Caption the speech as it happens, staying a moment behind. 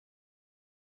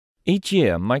Each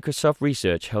year, Microsoft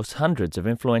Research hosts hundreds of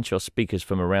influential speakers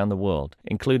from around the world,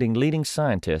 including leading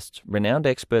scientists, renowned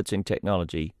experts in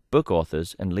technology, book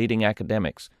authors, and leading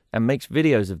academics, and makes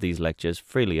videos of these lectures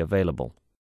freely available.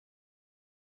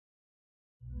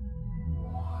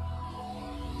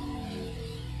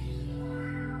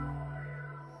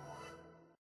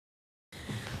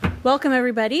 Welcome,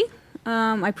 everybody.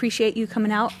 I appreciate you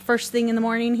coming out first thing in the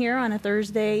morning here on a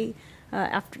Thursday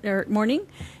morning.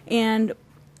 And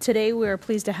today we are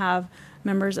pleased to have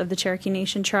members of the Cherokee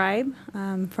Nation tribe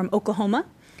from Oklahoma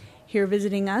here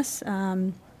visiting us.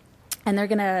 And they're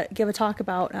going to give a talk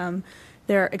about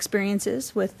their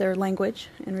experiences with their language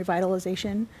and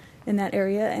revitalization in that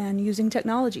area and using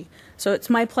technology. So it's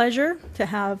my pleasure to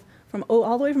have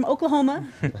all the way from Oklahoma,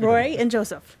 Roy and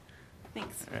Joseph.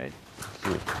 Thanks. All right.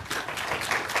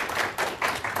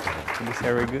 Is this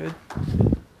ever good?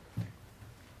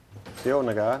 Yo,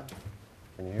 Naga,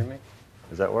 can you hear me?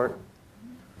 Does that work?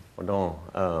 Well,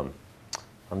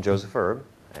 I'm Joseph Erb,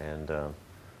 and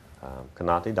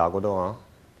Kanati Dagodoan.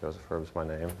 Joseph Erb is my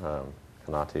name.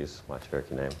 Kanati is my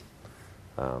Cherokee name.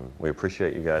 We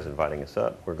appreciate you guys inviting us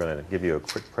up. We're going to give you a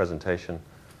quick presentation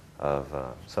of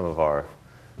some of our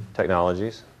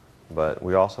technologies, but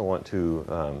we also want to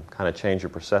kind of change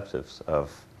your perceptives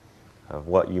of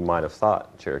what you might have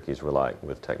thought Cherokees were like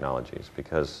with technologies,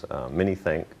 because many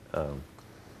think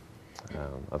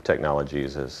of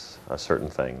technologies as a certain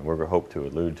thing. We're going to hope to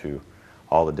allude to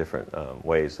all the different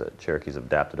ways that Cherokees have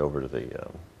adapted over to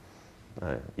the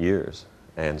years.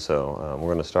 And so we're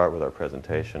going to start with our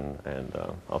presentation, and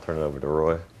I'll turn it over to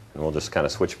Roy, and we'll just kind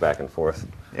of switch back and forth.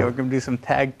 Yeah, we're going to do some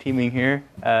tag teaming here.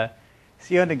 Sio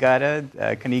Nagata,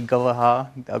 Kani Gulaha,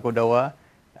 Dagodoa.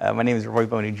 My name is Roy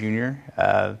Boney Jr.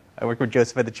 I work with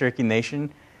Joseph at the Cherokee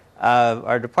Nation.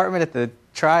 Our department at the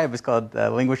tribe is called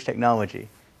Language Technology.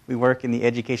 We work in the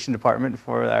education department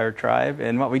for our tribe,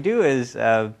 and what we do is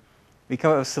we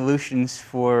come up with solutions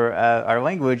for our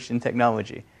language and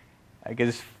technology.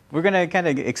 Because we're going to kind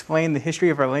of explain the history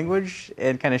of our language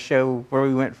and kind of show where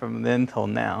we went from then till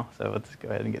now. So let's go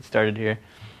ahead and get started here.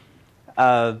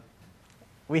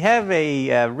 We have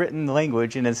a written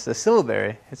language, and it's a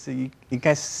syllabary. You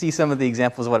can see some of the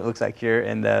examples of what it looks like here.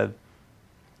 And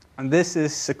this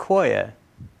is Sequoia.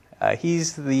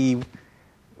 He's the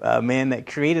man that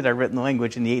created our written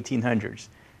language in the 1800s.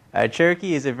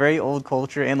 Cherokee is a very old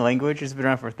culture and language. It's been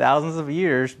around for thousands of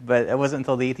years, but it wasn't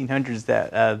until the 1800s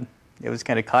that it was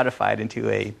kind of codified into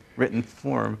a written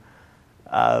form.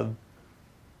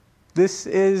 This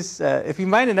is, if you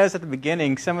might have noticed at the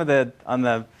beginning, on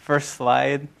the first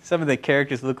slide, some of the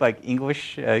characters look like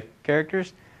English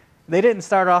characters. They didn't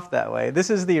start off that way. This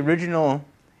is the original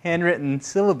handwritten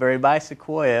syllabary by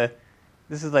Sequoia.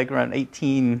 This is like around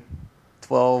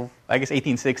 1812, I guess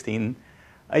 1816.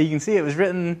 You can see it was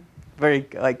written very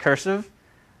like cursive.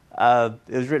 It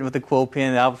was written with a quill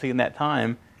pen, obviously in that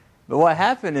time. But what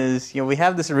happened is, we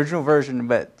have this original version,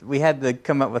 but we had to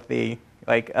come up with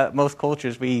most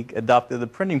cultures, we adopted the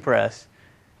printing press.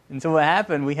 And so what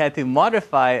happened, we had to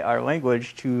modify our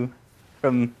language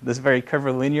from this very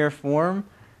curvilinear form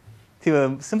to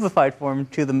a simplified form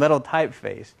to the metal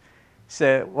typeface.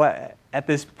 So at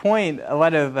this point, a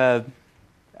lot of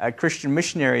Christian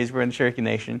missionaries were in the Cherokee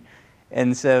Nation.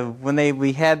 And so when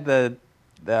we had the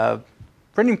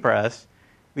printing press,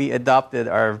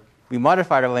 we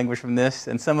modified our language from this,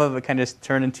 and some of it kind of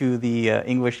turned into the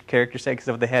English character set because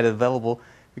of what they had available.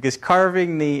 Because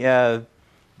carving the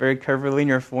very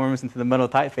curvilinear forms into the metal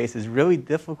typeface is really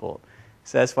difficult.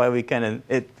 So that's why we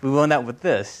went out with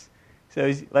this.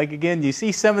 So again, you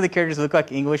see some of the characters look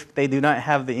like English, but they do not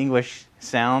have the English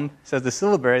sound. So the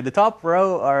syllabary, the top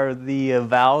row are the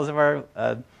vowels of our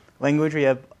language. We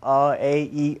have a,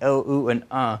 e, o, u, and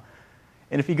And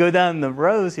if you go down the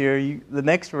rows here, the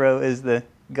next row is the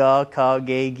ga, ka,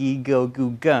 ge, gi, go,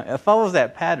 gu, ga. It follows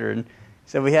that pattern.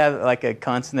 So we have like a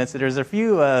consonant. So there's a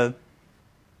few, a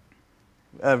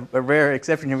rare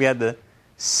exception here. We have the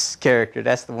s character.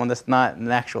 That's the one that's not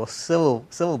an actual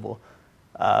syllable.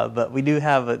 But we do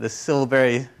have the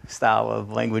syllabary style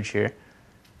of language here.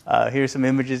 Here's some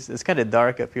images. It's kind of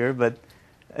dark up here, but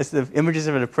it's the images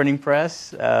of the printing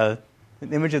press, an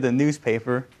image of the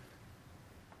newspaper.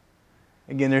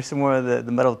 Again, there's some more of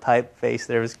the metal typeface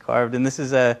there was carved. And this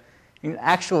is an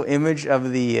actual image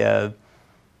of the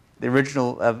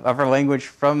original of our language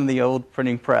from the old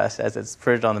printing press as it's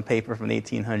printed on the paper from the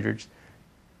 1800s.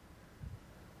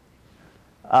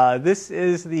 This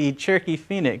is the Cherokee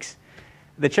Phoenix.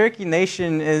 The Cherokee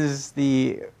Nation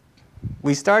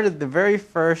we started the very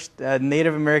first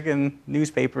Native American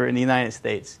newspaper in the United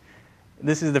States.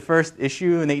 This is the first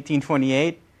issue in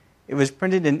 1828. it was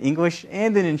printed in English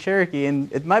and then in Cherokee.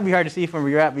 And it might be hard to see from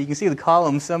where you're at, but you can see the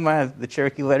columns. Some have the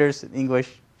Cherokee letters in English,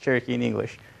 Cherokee in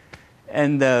English.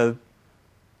 And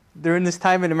during this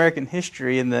time in American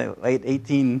history, in the late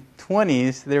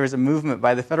 1820s, there was a movement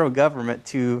by the federal government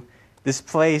to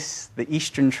displace the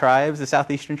eastern tribes, the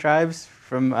southeastern tribes,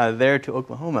 from there to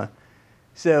Oklahoma.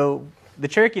 So the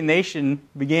Cherokee Nation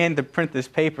began to print this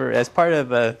paper as part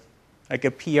of a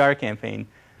PR campaign.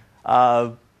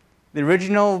 The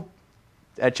original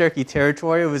Cherokee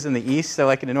territory was in the east, so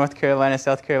like in the North Carolina,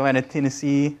 South Carolina,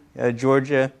 Tennessee,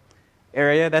 Georgia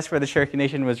area. That's where the Cherokee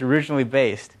Nation was originally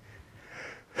based.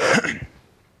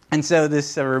 And so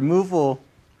this removal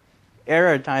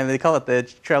era time, they call it the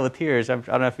Trail of Tears. I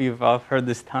don't know if you've all heard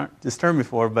this term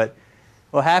before, but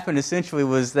what happened essentially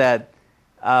was that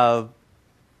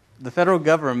the federal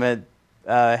government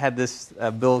had this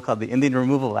bill called the Indian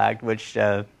Removal Act, which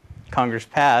Congress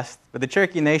passed, but the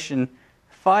Cherokee Nation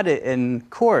fought it in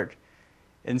court.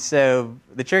 And so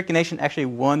the Cherokee Nation actually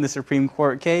won the Supreme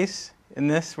Court case in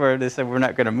this, where they said we're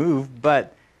not going to move,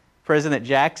 but President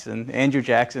Jackson, Andrew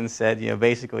Jackson, said,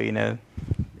 basically,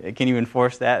 can you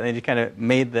enforce that? And they just kind of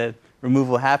made the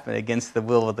removal happen against the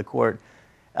will of the court.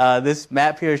 This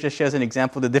map here just shows an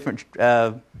example of the different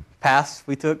paths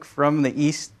we took from the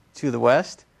east to the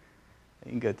west.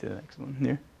 You can go to the next one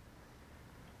here.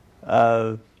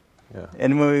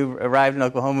 And when we arrived in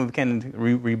Oklahoma, we kind of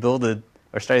rebuilded,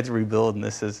 or started to rebuild, and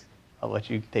this is, I'll let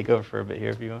you take over for a bit here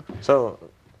if you want. So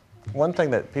one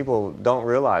thing that people don't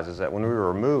realize is that when we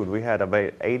were removed, we had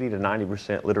about 80 to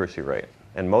 90% literacy rate,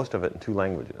 and most of it in 2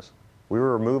 languages. We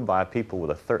were removed by people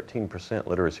with a 13%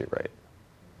 literacy rate.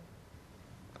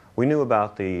 We knew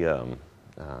about the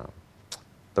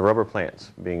rubber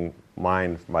plants being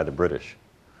mined by the British.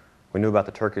 We knew about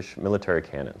the Turkish military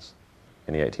cannons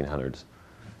in the 1800s.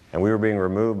 And we were being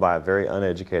removed by a very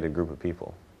uneducated group of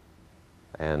people.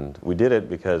 And we did it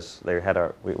because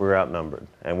we were outnumbered.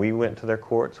 And we went to their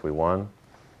courts, we won.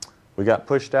 We got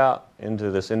pushed out into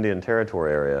this Indian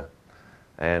Territory area,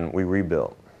 and we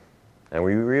rebuilt. And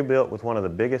we rebuilt with one of the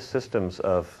biggest systems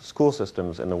of school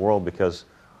systems in the world because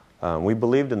we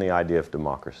believed in the idea of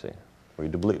democracy. We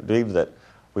believed that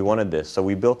we wanted this. So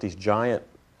we built these giant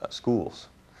schools.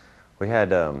 We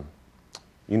had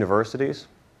universities.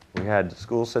 We had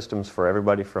school systems for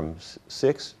everybody from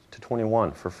 6 to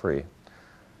 21 for free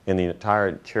in the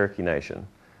entire Cherokee Nation.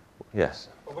 Yes?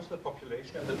 What was the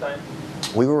population at the time?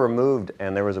 We were removed,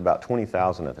 and there was about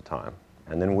 20,000 at the time.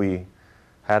 And then we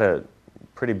had a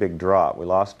pretty big drop. We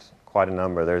lost quite a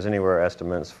number. There's anywhere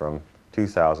estimates from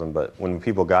 2,000, but when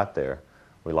people got there,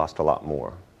 we lost a lot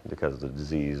more because of the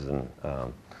disease and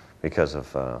because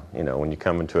of, when you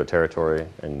come into a territory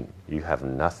and you have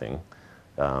nothing.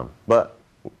 But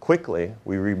quickly,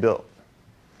 we rebuilt.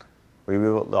 We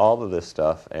rebuilt all of this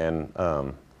stuff and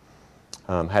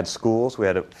had schools. We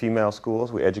had female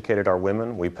schools. We educated our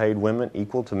women. We paid women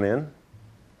equal to men,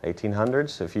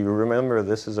 1800s. If you remember,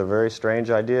 this is a very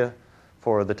strange idea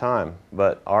for the time.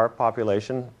 But our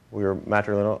population, we were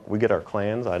matrilineal. We get our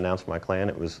clans. I announced my clan.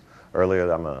 It was earlier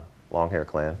that I'm a long-hair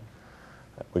clan.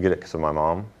 We get it because of my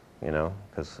mom,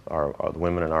 because the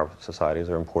women in our societies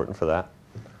are important for that.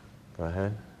 Go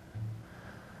ahead.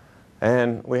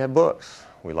 And we had books.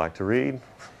 We like to read.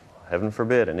 Heaven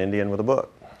forbid, an Indian with a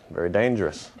book. Very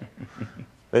dangerous.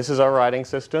 This is our writing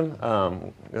system.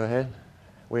 Go ahead.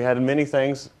 We had many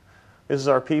things. This is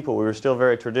our people. We were still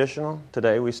very traditional.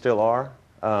 Today we still are.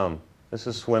 This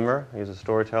is Swimmer. He's a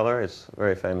storyteller. It's a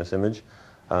very famous image.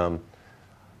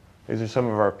 These are some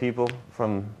of our people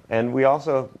and we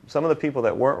also, some of the people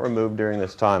that weren't removed during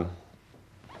this time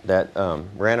that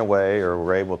ran away or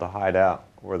were able to hide out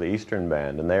were the Eastern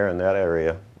Band, and they're in that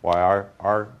area. Why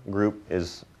our group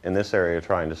is in this area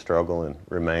trying to struggle and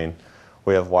remain.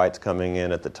 We have whites coming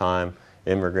in at the time,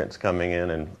 immigrants coming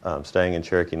in and staying in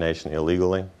Cherokee Nation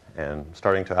illegally and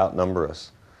starting to outnumber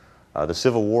us. The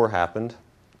Civil War happened,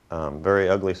 very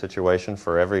ugly situation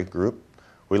for every group.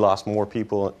 We lost more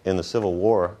people in the Civil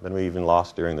War than we even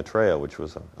lost during the Trail, which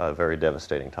was a very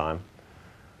devastating time.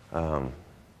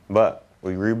 But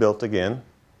we rebuilt again.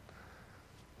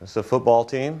 It's a football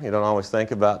team. You don't always think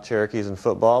about Cherokees in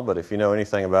football, but if you know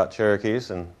anything about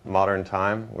Cherokees in modern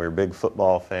time, we're big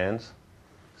football fans.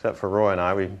 Except for Roy and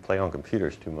I, we play on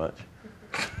computers too much.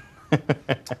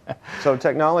 So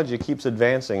technology keeps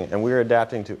advancing, and we're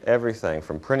adapting to everything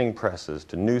from printing presses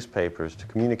to newspapers to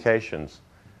communications.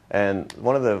 And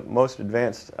one of the most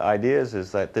advanced ideas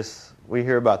is that we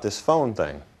hear about this phone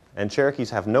thing. And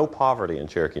Cherokees have no poverty in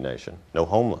Cherokee Nation, no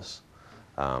homeless.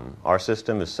 Our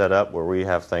system is set up where we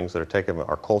have things that are taken,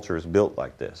 our culture is built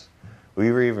like this.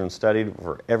 We were even studied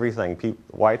for everything.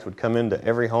 Whites would come into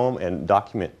every home and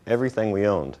document everything we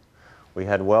owned. We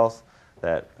had wealth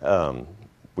that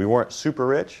we weren't super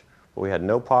rich, but we had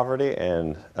no poverty,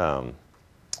 and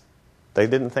they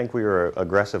didn't think we were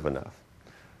aggressive enough.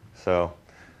 So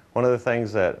one of the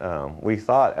things that we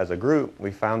thought as a group,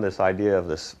 we found this idea of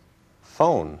this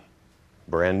phone,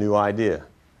 brand new idea.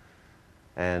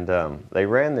 And they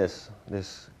ran this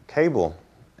cable,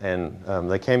 and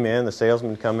they came in, the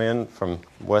salesmen come in from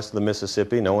west of the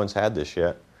Mississippi. No one's had this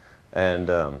yet.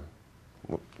 And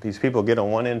these people get on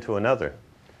one end to another.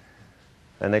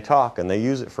 And they talk, and they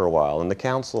use it for a while. And the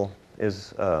council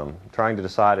is trying to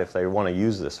decide if they want to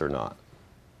use this or not.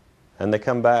 And they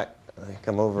come back, they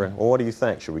come over, and, well, what do you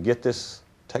think? Should we get this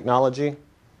technology?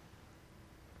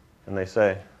 And they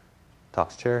say,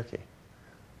 talks Cherokee.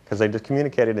 Because they just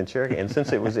communicated in Cherokee. And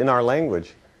since it was in our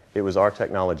language, it was our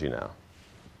technology now.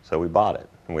 So we bought it,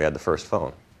 and we had the first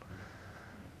phone.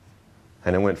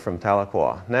 And it went from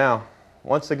Tahlequah. Now,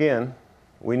 once again,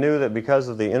 we knew that because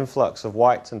of the influx of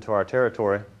whites into our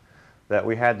territory, that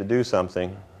we had to do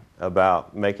something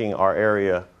about making our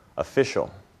area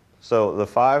official. So the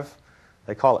 5,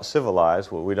 they call it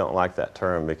civilized. Well, we don't like that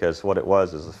term, because what it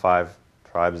was is the 5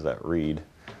 tribes that read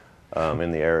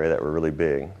in the area that were really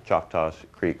big. Choctaws,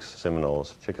 Creeks,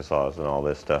 Seminoles, Chickasaws, and all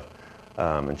this stuff,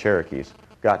 and Cherokees,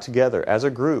 got together as a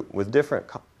group with different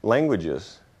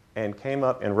languages and came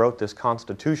up and wrote this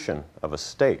constitution of a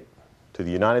state to the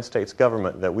United States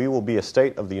government, that we will be a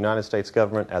state of the United States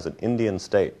government as an Indian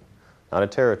state, not a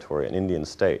territory, an Indian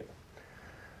state.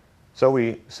 So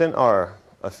we sent our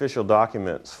official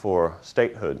documents for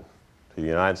statehood to the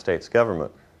United States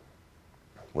government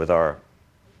with our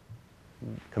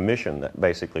commission that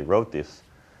basically wrote this.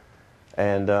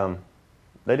 And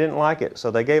they didn't like it, so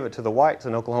they gave it to the whites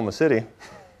in Oklahoma City.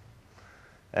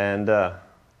 And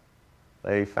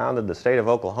they founded the state of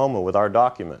Oklahoma with our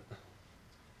document.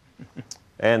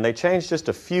 And they changed just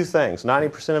a few things.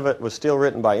 90% of it was still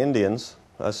written by Indians,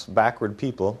 us backward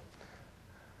people.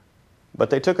 But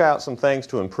they took out some things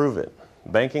to improve it.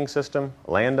 Banking system,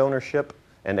 land ownership,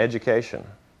 and education.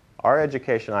 Our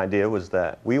education idea was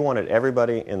that we wanted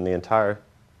everybody in the entire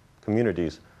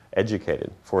communities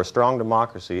educated. For a strong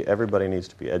democracy, everybody needs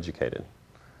to be educated.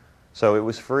 So it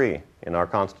was free in our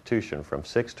Constitution from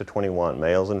 6 to 21,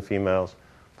 males and females,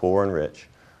 poor and rich,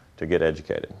 to get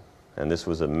educated. And this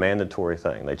was a mandatory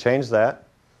thing. They changed that.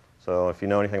 So if you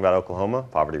know anything about Oklahoma,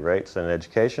 poverty rates and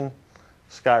education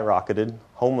skyrocketed.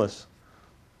 Homeless,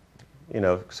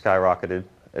 skyrocketed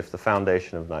if the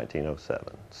foundation of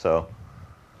 1907. So,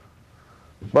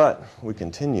 but we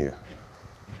continue.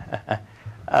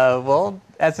 Well,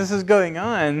 as this is going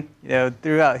on,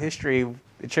 throughout history,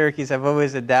 the Cherokees have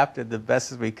always adapted the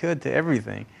best as we could to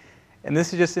everything. And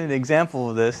this is just an example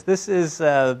of this. This is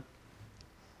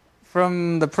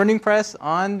from the printing press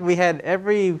on. We had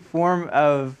every form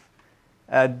of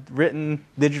written,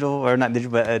 digital, or not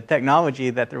digital, but technology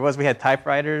that there was. We had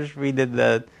typewriters. We did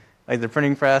the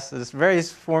printing press. There's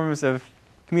various forms of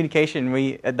communication.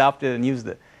 We adopted and used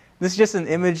it. This is just an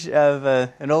image of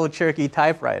an old Cherokee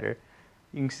typewriter.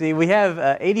 You can see we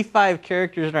have 85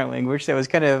 characters in our language, so it was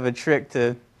kind of a trick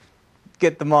to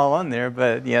get them all on there.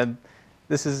 But yeah,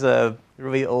 this is a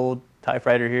really old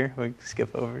typewriter here. We can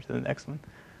skip over to the next one.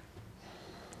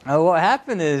 What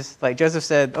happened is, like Joseph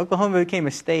said, Oklahoma became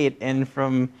a state, and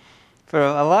for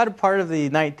a lot of part of the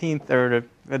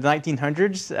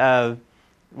 1900s,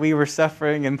 we were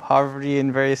suffering in poverty,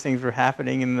 and various things were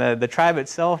happening, and the tribe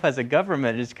itself as a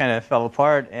government just kind of fell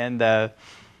apart. And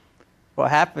what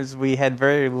happens, we had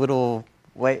very little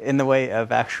in the way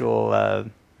of actual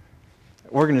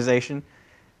organization.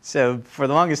 So for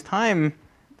the longest time,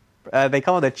 they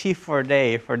call it a chief for a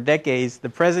day. For decades, the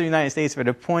President of the United States would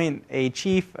appoint a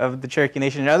chief of the Cherokee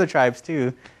Nation and other tribes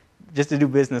too, just to do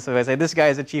business. So I say, this guy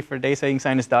is a chief for a day, so he can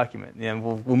sign this document.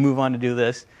 We'll move on to do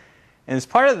this. And as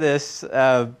part of this,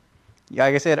 like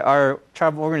I said, our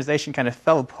tribal organization kind of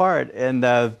fell apart. And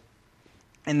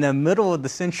in the middle of the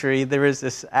century, there was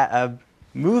this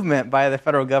movement by the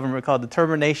federal government called the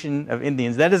Termination of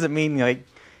Indians. That doesn't mean like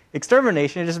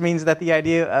extermination. It just means that the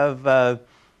idea of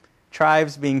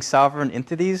tribes being sovereign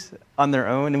entities on their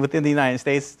own and within the United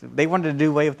States, they wanted to do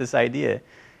away with this idea.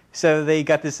 So they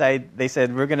got this idea. They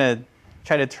said, we're going to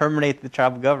try to terminate the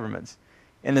tribal governments.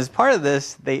 And as part of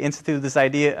this, they instituted this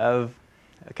idea of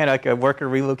kind of like a worker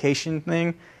relocation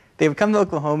thing. They would come to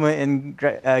Oklahoma and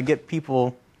get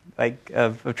people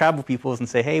of tribal peoples and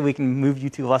say, hey, we can move you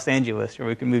to Los Angeles, or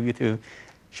we can move you to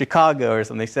Chicago or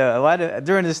something. So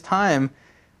during this time,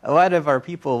 a lot of our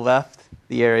people left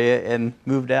the area and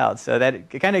moved out. So that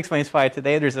it kind of explains why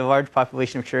today there's a large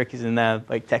population of Cherokees in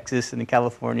like Texas and in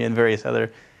California and various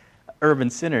other urban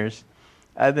centers.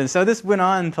 So this went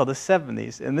on until the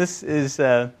 70s, and this is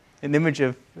an image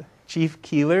of Chief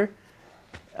Keeler.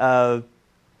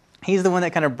 He's the one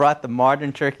that kind of brought the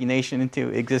modern Cherokee Nation into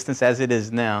existence as it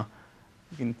is now.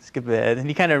 You can skip ahead. And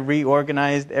he kind of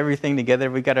reorganized everything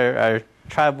together. We got our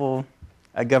tribal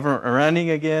government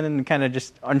running again and kind of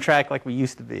just on track like we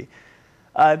used to be.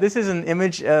 This is an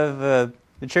image of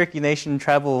the Cherokee Nation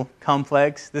tribal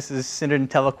complex. This is centered in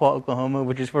Tahlequah, Oklahoma,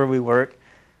 which is where we work.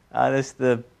 This is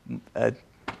the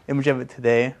image of it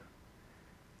today.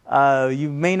 You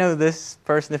may know this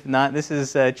person, if not. This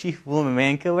is Chief Wilma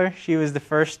Mankiller. She was the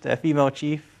first female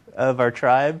chief of our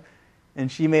tribe, and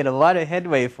she made a lot of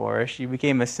headway for us. She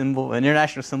became an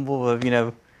international symbol of,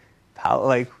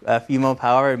 female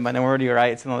power and minority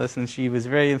rights and all this, and she was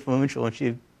very influential, and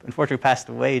she unfortunately passed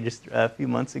away just a few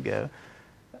months ago.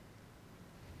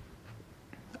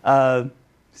 So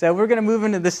we're going to move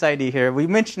into this idea here. We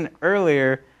mentioned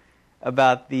earlier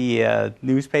about the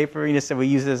newspaper, so we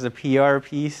use it as a PR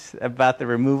piece about the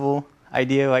removal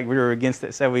idea, like we were against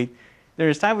it. So there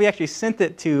was time we actually sent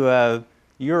it to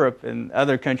Europe and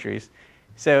other countries.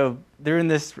 So during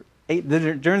the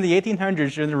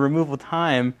 1800s, during the removal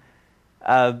time,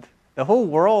 the whole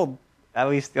world, at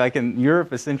least like in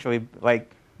Europe, essentially,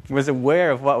 was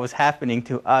aware of what was happening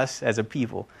to us as a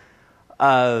people.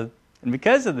 And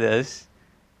because of this,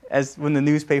 when the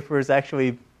newspaper was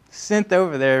actually sent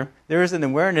over there was an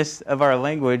awareness of our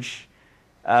language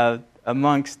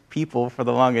amongst people for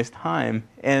the longest time.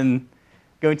 And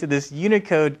going to this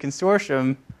Unicode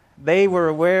consortium, they were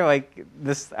aware,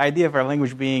 this idea of our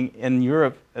language being in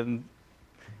Europe and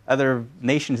other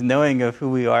nations knowing of who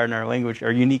we are in our language,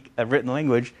 our unique written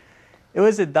language. It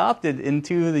was adopted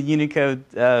into the Unicode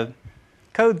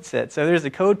code set. So there's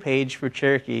a code page for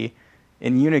Cherokee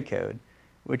in Unicode,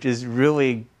 which is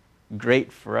really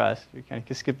great for us. We kind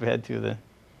of skip ahead to the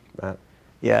map.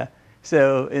 Yeah.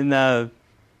 So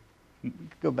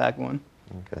go back one.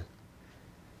 Okay.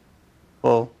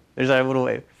 Well, there's our little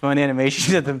fun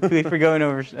animation of the for going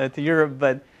over to Europe.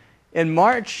 But in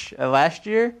March last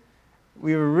year,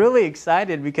 we were really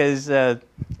excited because it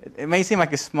may seem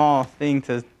like a small thing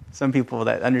to some people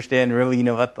that understand really,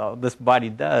 what this body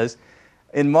does.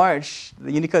 In March,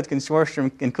 the Unicode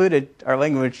Consortium included our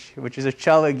language, which is a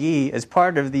Cherokee, as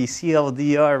part of the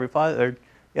CLDR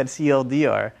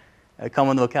CLDR,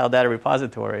 Common Locale Data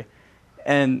Repository.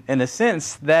 And in a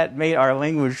sense, that made our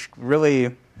language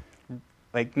really,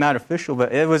 not official,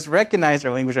 but it was recognized,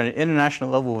 our language, on an international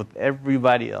level with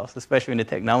everybody else, especially in the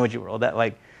technology world. That,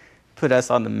 put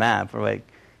us on the map.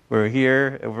 We're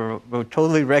here, we're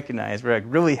totally recognized. We're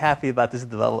really happy about this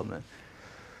development.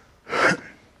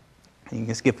 You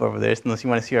can skip over there unless you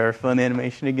want to see our fun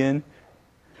animation again.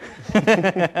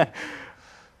 And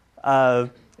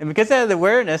because of the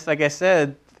awareness, like I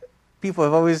said, people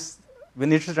have always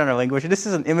been interested in our language. This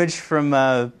is an image from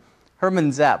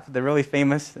Herman Zapp, the really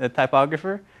famous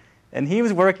typographer. And he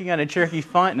was working on a Cherokee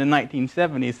font in the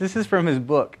 1970s. This is from his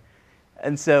book.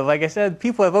 And so, like I said,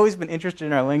 people have always been interested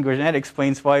in our language, and that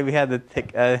explains why we have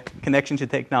the connection to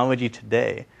technology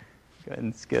today. Go ahead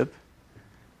and skip.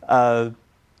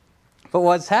 But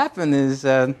what's happened is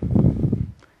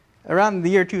around the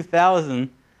year 2000,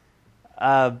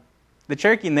 the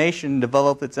Cherokee Nation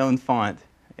developed its own font.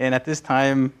 And at this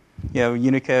time,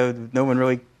 Unicode, no one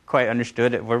really quite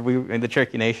understood it, where we were in the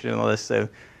Cherokee Nation and all this. So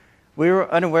we were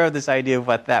unaware of this idea of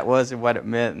what that was and what it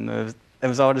meant. And it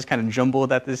was all just kind of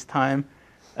jumbled at this time.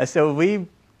 So we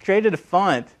created a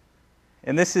font.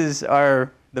 And this is the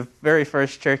very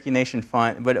first Cherokee Nation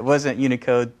font, but it wasn't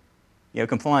Unicode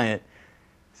compliant.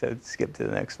 So skip to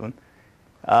the next one.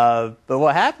 But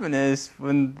what happened is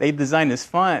when they designed this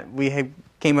font, we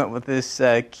came up with this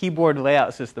keyboard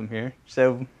layout system here.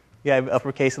 So you have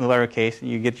uppercase and lowercase, and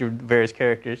you get your various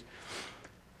characters.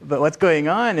 But what's going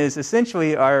on is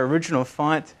essentially our original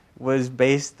font was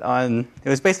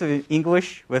basically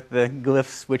English with the glyphs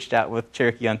switched out with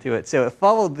Cherokee onto it. So it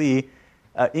followed the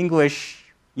English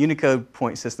Unicode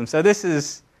point system. So this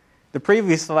is, the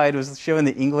previous slide was showing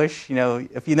the English.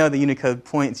 If you know the Unicode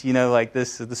points,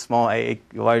 this is the small a,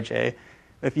 large a.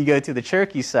 If you go to the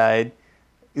Cherokee side,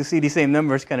 you'll see these same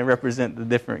numbers kind of represent the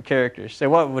different characters. So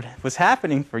what was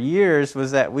happening for years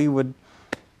was that we would,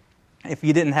 if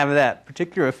you didn't have that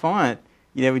particular font,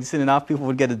 we'd send it off, people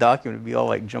would get a document, it'd be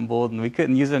all jumbled, and we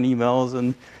couldn't use it on emails,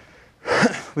 and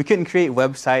we couldn't create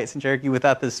websites in Cherokee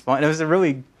without this font. It was a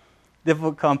really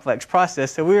difficult, complex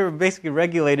process. So we were basically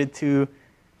regulated to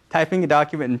typing a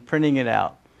document and printing it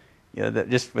out. you know, that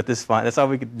just with this font, that's all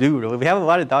we could do, really. We have a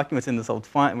lot of documents in this old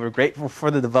font, and we're grateful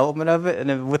for the development of it, and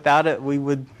if without it, we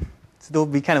would still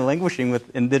be kind of languishing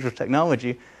in digital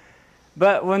technology.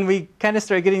 But when we kind of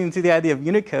started getting into the idea of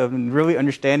Unicode and really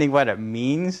understanding what it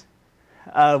means,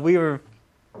 we were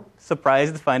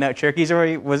surprised to find out Cherokee's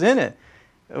already was in it.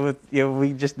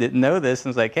 We just didn't know this, and it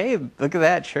was like, hey, look at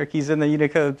that, Cherokee's in the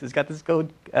Unicode. It's got this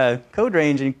code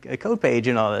range and a code page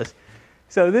and all this.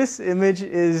 So this image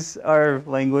is our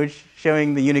language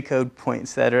showing the Unicode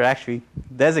points that are actually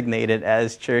designated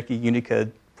as Cherokee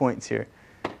Unicode points here.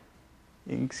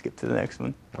 You can skip to the next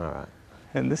one. All right.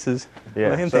 And this is,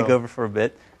 let him take over for a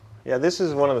bit. Yeah, this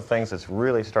is one of the things that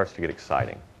really starts to get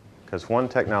exciting, because one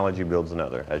technology builds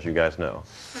another, as you guys know.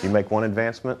 You make one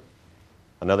advancement,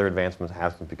 another advancement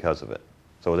happens because of it.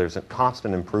 So there's a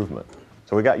constant improvement.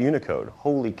 So we got Unicode.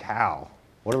 Holy cow.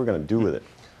 What are we going to do with it?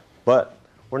 But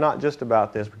we're not just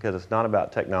about this, because it's not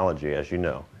about technology, as you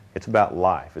know. It's about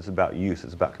life. It's about use.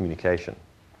 It's about communication.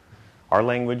 Our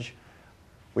language,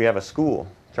 we have a school,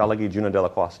 Cherokee Juna de la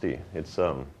Quasti.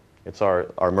 It's our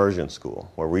immersion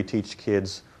school, where we teach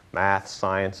kids math,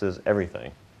 sciences,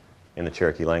 everything in the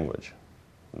Cherokee language,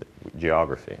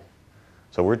 geography.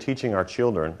 So we're teaching our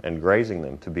children and raising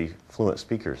them to be fluent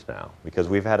speakers now, because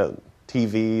we've had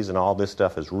TVs and all this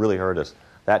stuff has really hurt us.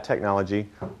 That technology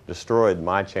destroyed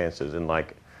my chances. And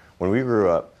like when we grew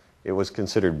up, it was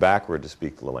considered backward to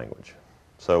speak the language.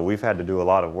 So we've had to do a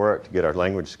lot of work to get our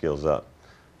language skills up.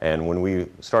 And when we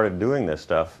started doing this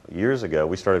stuff years ago,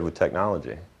 we started with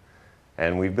technology.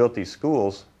 And we built these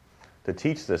schools to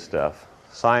teach this stuff,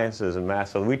 sciences and math.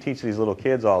 So we teach these little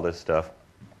kids all this stuff.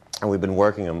 And we've been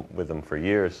working with them for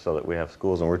years so that we have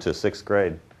schools, and we're to 6th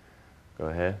grade. Go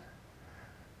ahead.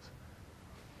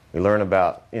 We learn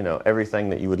about, everything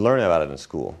that you would learn about it in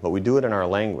school, but we do it in our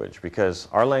language, because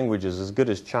our language is as good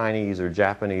as Chinese or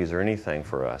Japanese or anything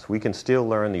for us. We can still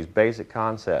learn these basic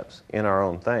concepts in our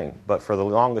own thing, but for the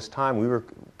longest time we were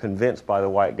convinced by the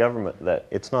white government that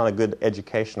it's not a good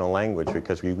educational language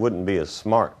because we wouldn't be as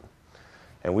smart.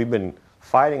 And we've been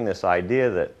fighting this idea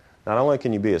that not only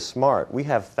can you be as smart, we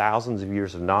have thousands of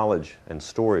years of knowledge and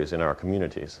stories in our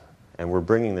communities, and we're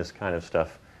bringing this kind of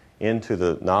stuff into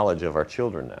the knowledge of our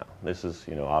children now. This is,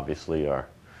 obviously our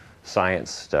science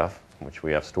stuff, which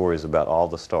we have stories about all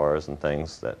the stars and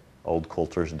things that old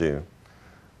cultures do.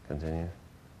 Continue.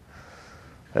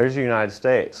 There's the United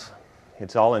States.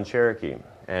 It's all in Cherokee,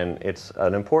 and it's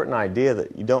an important idea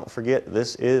that you don't forget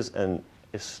this is an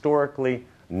historically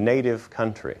native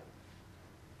country.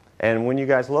 And when you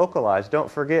guys localize,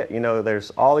 don't forget, there's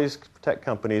all these tech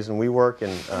companies, and we work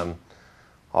in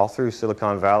all through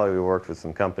Silicon Valley. We worked with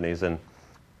some companies, and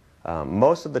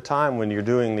most of the time when you're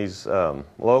doing these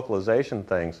localization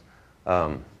things,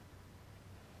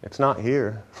 it's not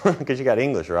here because you got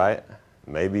English, right?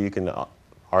 Maybe you can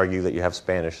argue that you have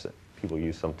Spanish, that people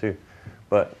use some too.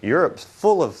 But Europe's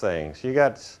full of things. You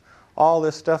got all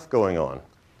this stuff going on.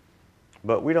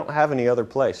 But we don't have any other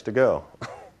place to go.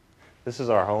 This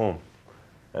is our home.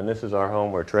 And this is our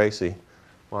home where Tracy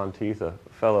Monteith, a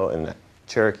fellow in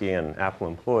Cherokee and Apple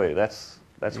employee, that's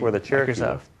where the Cherokee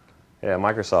live. Yeah,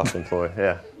 Microsoft employee,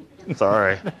 yeah.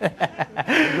 Sorry.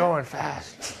 You're going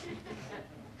fast.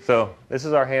 So this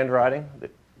is our handwriting.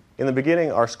 In the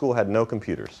beginning, our school had no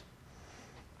computers.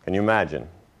 Can you imagine?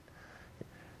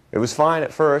 It was fine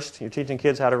at first. You're teaching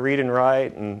kids how to read and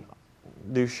write and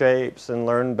do shapes and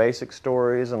learn basic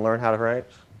stories and learn how to write.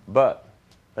 But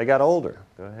they got older.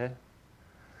 Go ahead.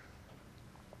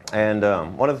 And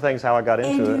one of the things how I got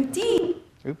into it.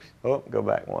 Oops. Oh, go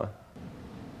back one.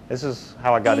 This is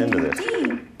how I got into this.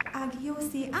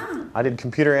 I did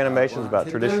computer animations about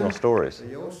traditional stories.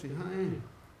 This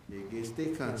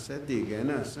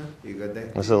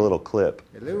is a little clip.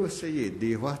 This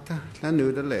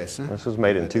was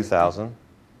made in 2000.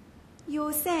 On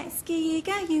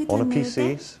a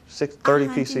PC, 30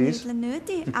 PCs.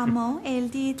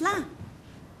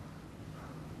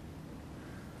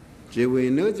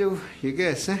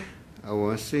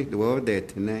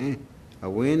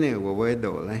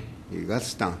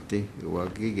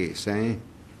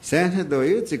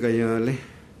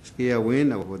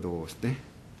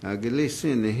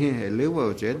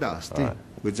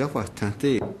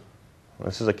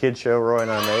 This is a kid show Roy and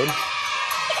I made.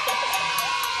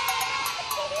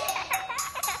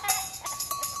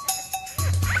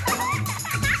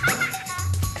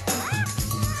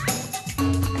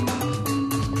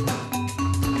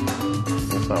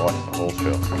 Let's not watch the whole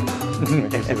show. You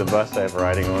can see the bus they have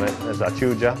writing on it. There's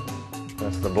Achuja.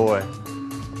 That's the boy.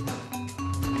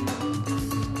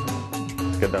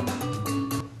 Good though.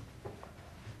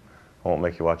 I won't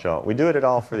make you watch all. We do it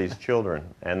all for these children,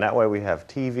 and that way we have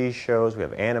TV shows, we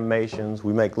have animations,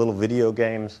 we make little video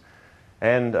games,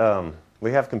 and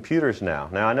we have computers now.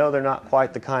 Now, I know they're not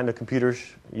quite the kind of computers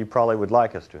you probably would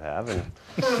like us to have,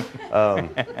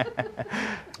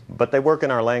 but they work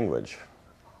in our language.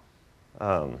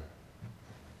 The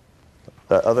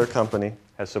other company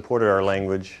has supported our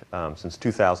language since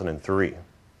 2003.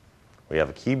 We have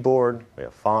a keyboard, we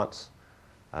have fonts,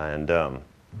 and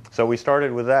so we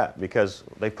started with that because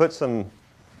they put some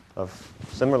of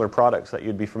similar products that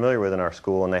you'd be familiar with in our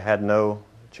school, and they had no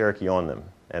Cherokee on them.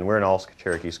 And we're an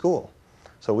all-Cherokee school.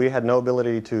 So we had no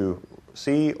ability to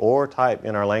see or type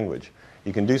in our language.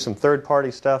 You can do some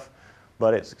third-party stuff,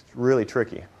 but it's really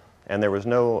tricky. And there was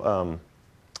no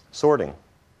sorting.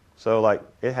 So like,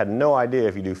 it had no idea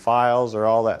if you do files or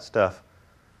all that stuff.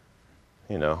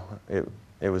 You know,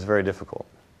 it was very difficult.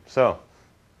 So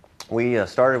we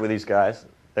started with these guys.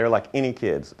 They're like any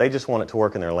kids. They just want it to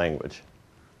work in their language.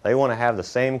 They want to have the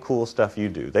same cool stuff you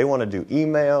do. They want to do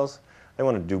emails, they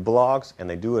want to do blogs, and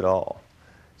they do it all.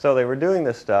 So they were doing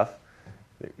this stuff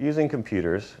using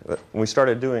computers. We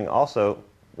started doing also,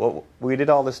 well, we did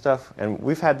all this stuff, and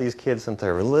we've had these kids since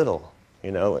they were little,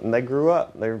 you know, and they grew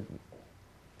up. They're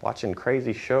watching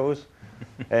crazy shows,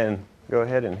 and go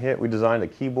ahead and hit. We designed a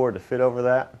keyboard to fit over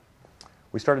that.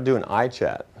 We started doing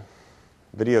iChat,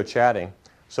 video chatting,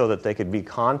 so that they could be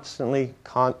constantly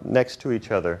next to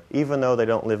each other, even though they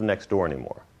don't live next door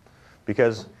anymore.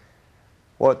 Because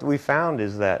what we found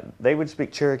is that they would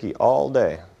speak Cherokee all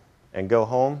day and go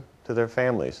home to their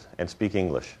families and speak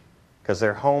English, because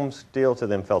their home still to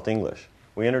them felt English.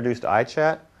 We introduced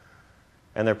iChat,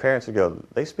 and their parents would go,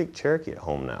 they speak Cherokee at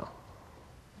home now.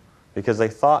 Because they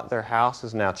thought their house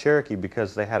is now Cherokee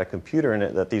because they had a computer in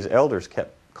it that these elders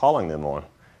kept calling them on.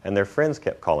 And their friends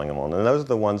kept calling them on, and those are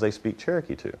the ones they speak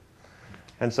Cherokee to.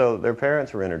 And so their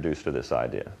parents were introduced to this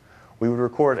idea. We would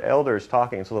record elders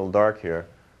talking, it's a little dark here,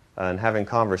 and having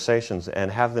conversations,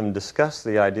 and have them discuss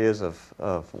the ideas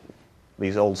of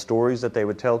these old stories that they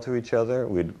would tell to each other.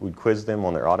 We'd quiz them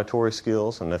on their auditory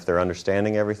skills, and if they're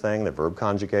understanding everything, their verb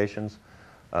conjugations,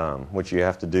 which you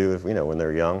have to do if, you know, when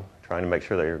they're young, trying to make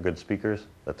sure they're good speakers,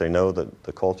 that they know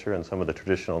the culture and some of the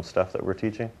traditional stuff that we're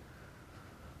teaching.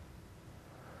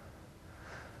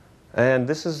 And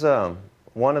this is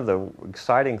one of the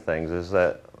exciting things is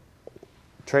that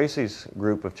Tracy's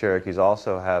group of Cherokees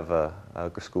also have a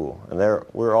school, and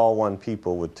we're all one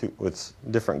people with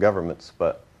different governments.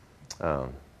 But you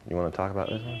want to talk about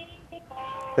this one?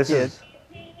 This is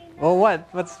well,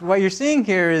 what you're seeing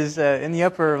here is in the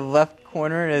upper left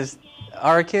corner is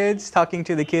our kids talking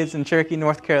to the kids in Cherokee,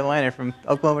 North Carolina, from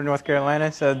Oklahoma, North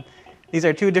Carolina. So these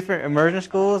are two different immersion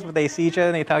schools, but they see each other,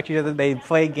 and they talk to each other, they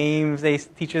play games, they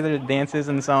teach each other dances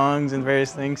and songs and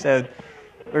various things. So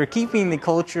we're keeping the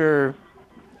culture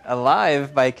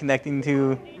alive by connecting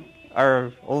to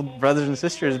our old brothers and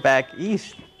sisters back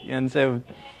east. And so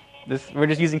we're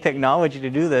just using technology to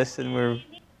do this, and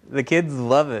the kids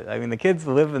love it. I mean, the kids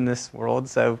live in this world,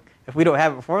 so if we don't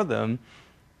have it for them,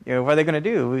 you know, what are they going to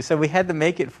do? So we had to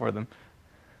make it for them.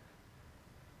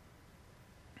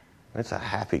 It's a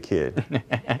happy kid.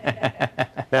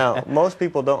 Now, most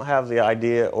people don't have the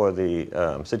idea or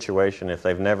the situation, if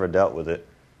they've never dealt with it,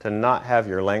 to not have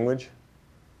your language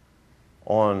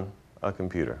on a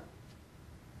computer.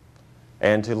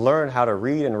 And to learn how to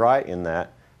read and write in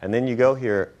that, and then you go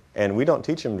here, and we don't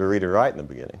teach them to read and write in the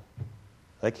beginning.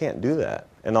 They can't do that.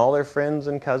 And all their friends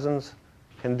and cousins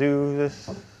can do this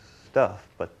stuff,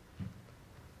 but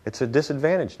it's a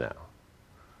disadvantage now.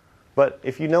 But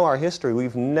if you know our history,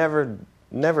 we've never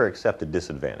accepted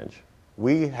disadvantage.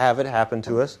 We have it happen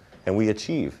to us, and we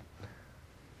achieve.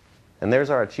 And there's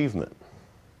our achievement.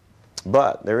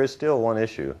 But there is still one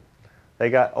issue. They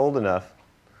got old enough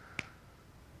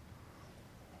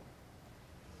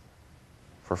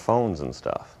for phones and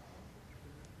stuff.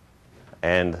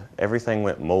 And everything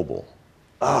went mobile.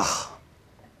 Ugh.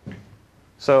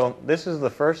 So this is the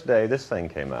first day this thing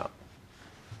came out.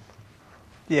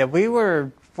 Yeah, we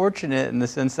were fortunate in the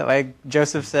sense that, like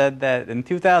Joseph said, that in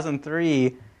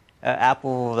 2003,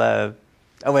 Apple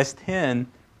OS X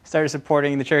started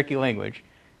supporting the Cherokee language.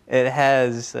 It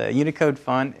has Unicode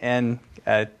font and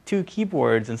 2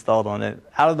 keyboards installed on it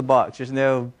out of the box. There's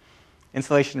no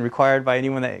installation required by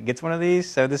anyone that gets one of these.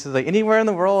 So this is like anywhere in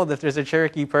the world, if there's a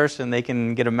Cherokee person, they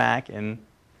can get a Mac and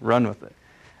run with it.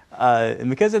 And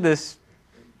because of this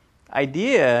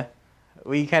idea,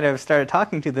 we kind of started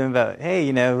talking to them about, hey,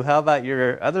 you know, how about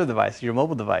your other devices, your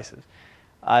mobile devices?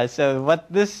 So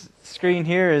what this screen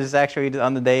here is actually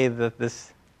on the day that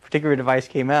this particular device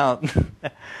came out.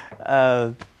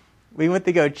 we went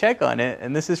to go check on it,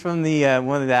 and this is from the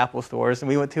one of the Apple stores, and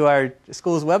we went to our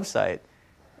school's website.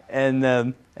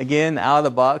 And again, out of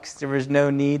the box, there was no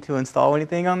need to install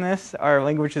anything on this. Our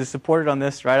language is supported on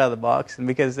this right out of the box, and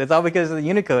it's all because of the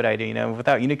Unicode ID. You know,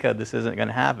 without Unicode, this isn't going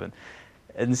to happen.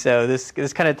 And so this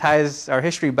kind of ties our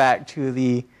history back to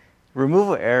the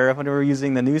removal era when we were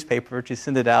using the newspaper to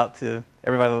send it out to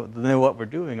everybody to know what we're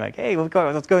doing. Like, hey,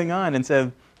 what's going on? And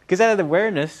so because out of the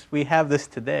awareness, we have this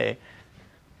today.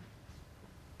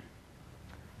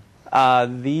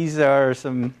 These are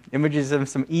some images of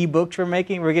some e-books we're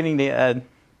making. We're getting to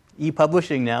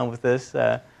e-publishing now with this.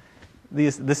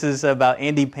 This is about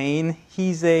Andy Payne.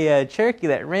 He's a Cherokee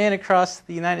that ran across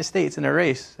the United States in a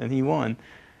race, and he won.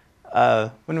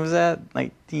 When was that?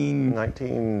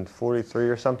 1943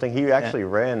 or something. He actually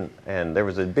ran, and there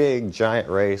was a big, giant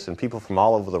race, and people from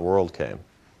all over the world came. And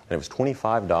it was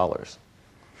 $25.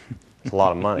 It's a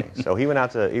lot of money. So he went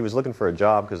out he was looking for a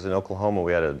job because in Oklahoma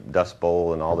we had a Dust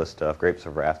Bowl and all this stuff, Grapes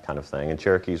of Wrath kind of thing. And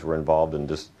Cherokees were involved in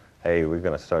just, hey, we're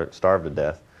going to starve to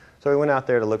death. So he went out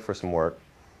there to look for some work,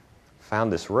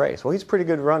 found this race. Well, he's a pretty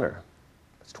good runner.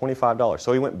 It's $25.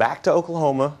 So he went back to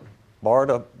Oklahoma, borrowed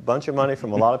a bunch of money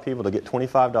from a lot of people to get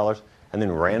 $25, and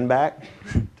then ran back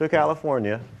to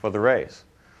California for the race.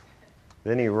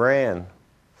 Then he ran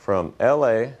from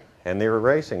L.A., and they were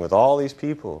racing with all these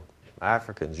people,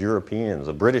 Africans, Europeans,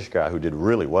 a British guy who did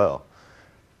really well,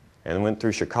 and went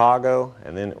through Chicago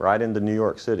and then right into New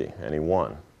York City, and he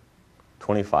won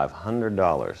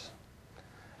 $2,500.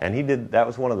 And that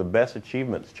was one of the best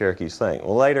achievements Cherokees think.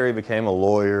 Well, later he became a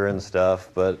lawyer and stuff,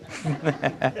 but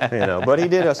but he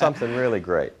did something really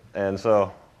great. And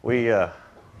so he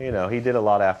did a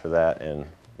lot after that, and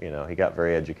he got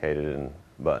very educated.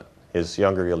 But his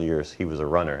younger years, he was a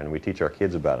runner, and we teach our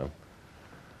kids about him.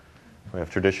 We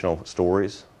have traditional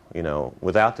stories.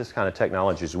 Without this kind of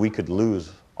technologies, we could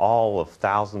lose all of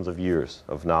thousands of years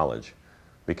of knowledge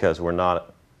because we're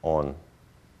not on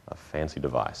a fancy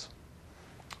device.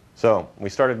 So we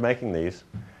started making these,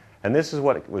 and this is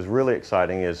what was really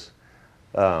exciting is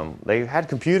they had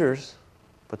computers,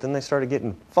 but then they started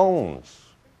getting phones,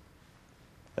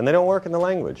 and they don't work in the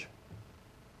language.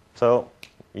 So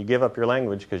you give up your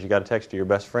language because you got to text to your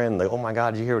best friend. They, oh my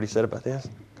God, did you hear what he said about this?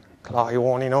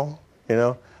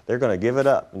 They're going to give it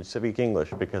up and speak English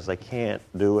because they can't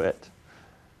do it.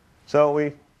 So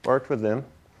we worked with them,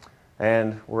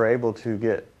 and we're able to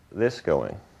get this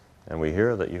going. And we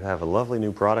hear that you have a lovely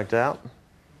new product out.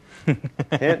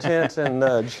 Hint, hint, and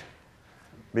nudge.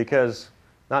 Because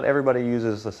not everybody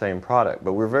uses the same product.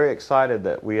 But we're very excited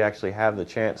that we actually have the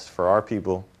chance for our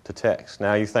people to text.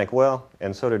 Now you think, well,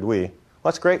 and so did we. Well,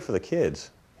 that's great for the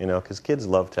kids, because kids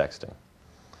love texting.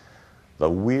 The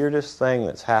weirdest thing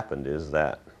that's happened is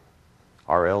that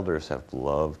our elders have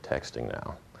loved texting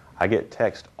now. I get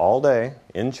text all day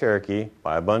in Cherokee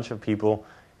by a bunch of people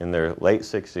in their late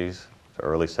 60s to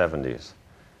early 70s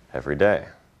every day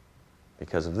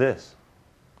because of this.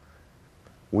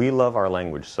 We love our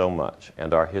language so much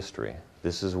and our history.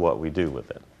 This is what we do with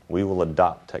it. We will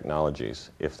adopt technologies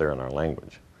if they're in our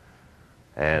language.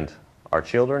 And our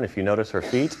children, if you notice her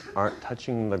feet, aren't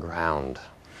touching the ground.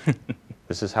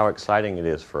 This is how exciting it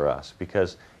is for us,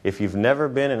 because if you've never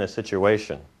been in a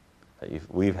situation that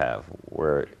we have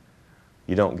where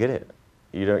you don't get it,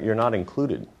 you're not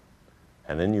included,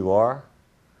 and then you are,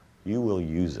 you will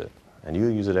use it, and you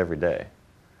use it every day.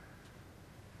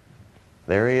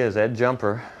 There he is, Ed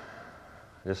Jumper.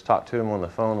 I just talked to him on the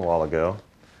phone a while ago.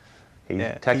 He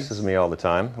texts me all the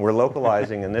time. We're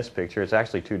localizing in this picture. It's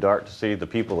actually too dark to see the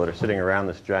people that are sitting around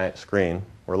this giant screen.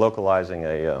 We're localizing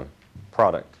a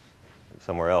product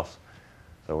somewhere else.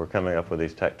 So we're coming up with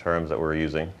these tech terms that we're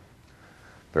using.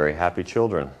 Very happy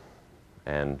children.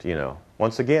 And,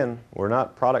 once again, we're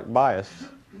not product biased.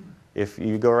 If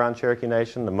you go around Cherokee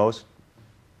Nation,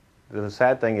 the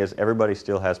sad thing is everybody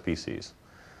still has PCs.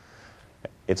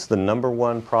 It's the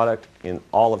 #1 product in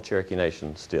all of Cherokee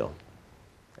Nation still.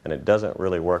 And it doesn't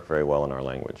really work very well in our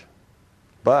language.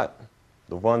 But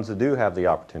the ones that do have the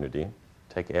opportunity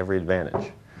take every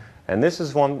advantage. And this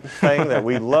is one thing that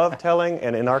we love telling,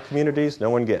 and in our communities, no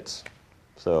one gets.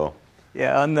 So,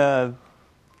 yeah,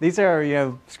 these are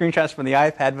screenshots from the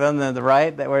iPad, but on the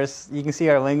right, where you can see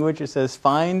our language. It says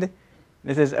find, and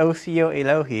it says Osio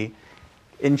Elohi.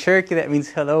 In Cherokee, that means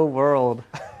hello world.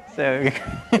 So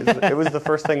it was the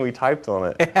first thing we typed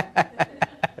on it.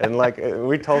 And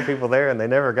we told people there, and they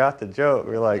never got the joke.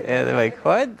 We're like, yeah, they're like,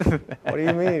 what? What do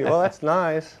you mean? Well, that's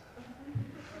nice.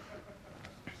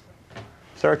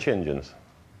 Search engines.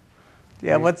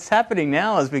 Yeah, what's happening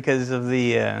now is because of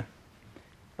the, like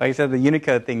I said, the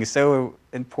Unicode thing is so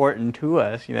important to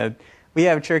us. we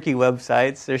have Cherokee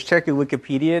websites. There's Cherokee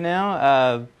Wikipedia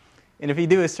now. And if you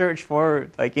do a search for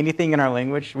like anything in our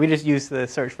language, we just use the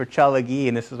search for Chalagi,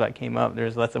 and this is what came up.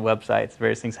 There's lots of websites,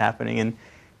 various things happening, and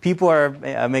people are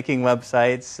making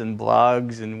websites and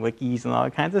blogs and wikis and all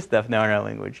kinds of stuff now in our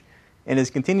language, and it's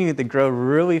continuing to grow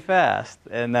really fast.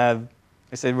 And I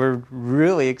said we're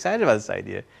really excited about this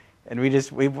idea, and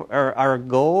our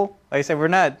goal. Like I said, we're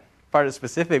not part of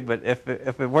specific, but if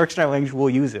it works in our language,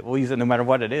 we'll use it. We'll use it no matter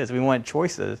what it is. We want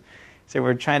choices, so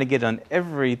we're trying to get on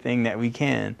everything that we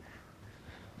can.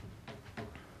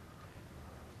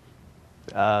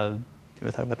 Do you want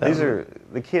to talk about that? These are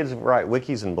the kids write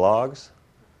wikis and blogs,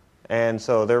 and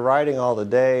so they're writing all the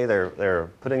day. They're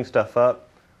putting stuff up.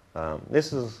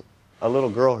 This is a little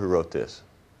girl who wrote this.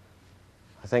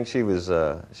 I think she's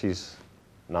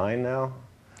 9 now.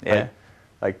 Yeah.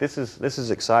 Like this is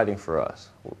exciting for us.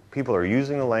 People are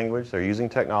using the language. They're using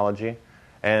technology,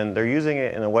 and they're using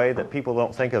it in a way that people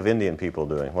don't think of Indian people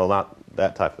doing. Well, not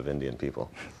that type of Indian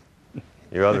people.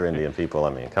 Your other Indian people, I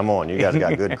mean, come on, you guys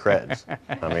got good creds.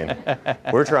 I mean,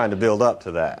 we're trying to build up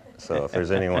to that. So if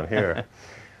there's anyone here,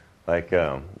 like,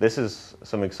 this is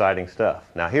some exciting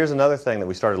stuff. Now, here's another thing that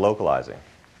we started localizing.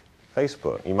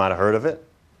 Facebook. You might have heard of it,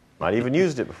 might even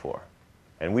used it before.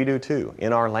 And we do too,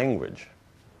 in our language.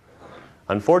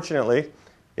 Unfortunately,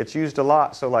 it's used a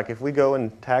lot. So like if we go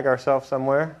and tag ourselves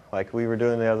somewhere, like we were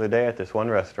doing the other day at this one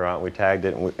restaurant, we tagged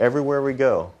it, and everywhere we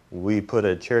go, we put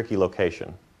a Cherokee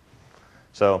location.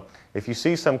 So if you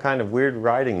see some kind of weird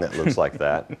writing that looks like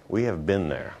that, we have been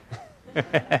there.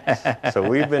 So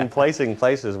we've been placing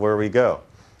places where we go.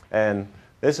 And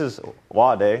this is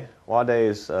Wade. Wade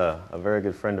is a very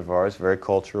good friend of ours, very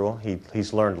cultural.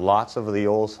 He's learned lots of the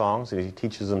old songs, and he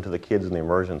teaches them to the kids in the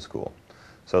immersion school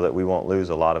so that we won't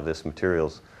lose a lot of this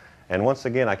materials. And once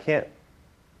again, I can't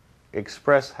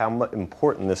express how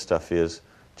important this stuff is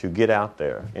to get out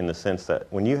there, in the sense that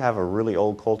when you have a really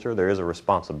old culture, there is a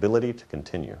responsibility to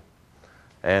continue.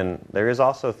 And there is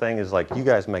also things like you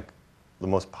guys make the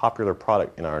most popular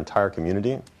product in our entire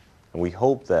community, and we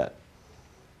hope that,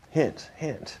 hint,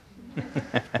 hint.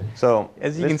 So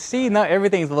as you can see, not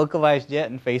everything's localized yet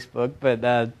in Facebook, but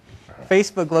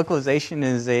Facebook localization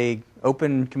is a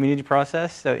open community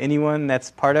process, so anyone that's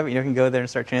part of it, can go there and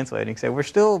start translating. So we're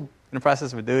still in the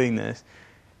process of doing this.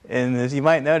 And as you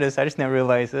might notice, I just now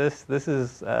realized this. This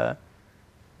is,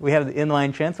 we have the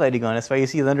inline translating on it. That's why you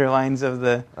see the underlines of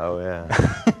the... Oh, yeah.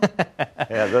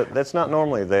 Yeah, that's not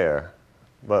normally there.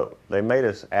 But they made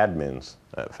us admins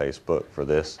at Facebook for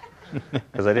this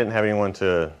because they didn't have anyone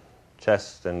to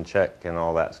test and check and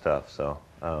all that stuff. So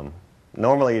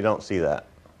normally you don't see that.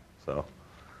 So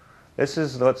this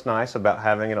is what's nice about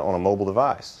having it on a mobile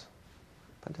device.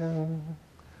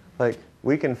 Like,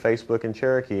 we can Facebook in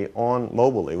Cherokee on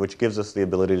mobilely, which gives us the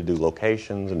ability to do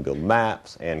locations and build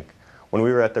maps. And when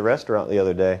we were at the restaurant the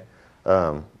other day,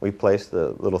 we placed the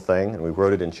little thing and we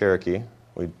wrote it in Cherokee.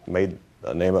 We made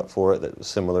a name up for it that was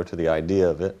similar to the idea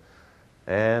of it.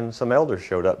 And some elders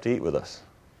showed up to eat with us.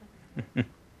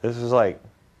 This is like,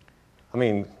 I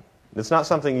mean, it's not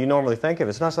something you normally think of.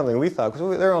 It's not something we thought,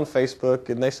 because they're on Facebook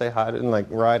and they say hi and like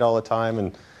write all the time.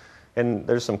 And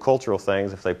there's some cultural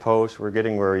things. If they post, we're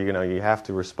getting where, you have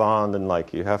to respond, and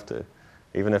like you have to,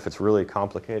 even if it's really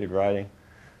complicated writing.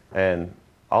 And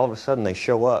all of a sudden they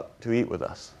show up to eat with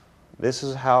us. This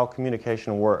is how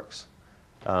communication works.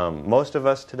 Most of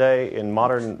us today in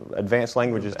modern advanced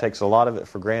languages takes a lot of it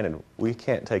for granted. We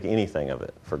can't take anything of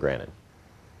it for granted.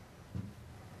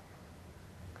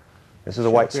 This is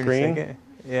a white screen.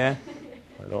 Yeah.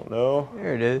 I don't know.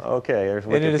 There it is. Okay, there's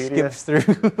Wikipedia. And it skips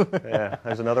through. Yeah,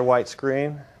 there's another white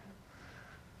screen.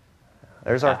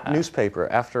 There's our newspaper.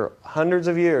 After hundreds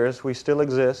of years, we still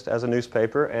exist as a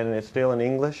newspaper, and it's still in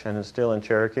English, and it's still in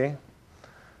Cherokee.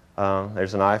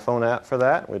 There's an iPhone app for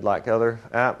that. We'd like other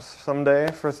apps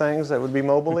someday for things that would be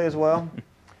mobily as well.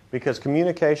 Because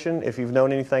communication, if you've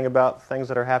known anything about things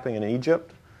that are happening in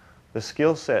Egypt, the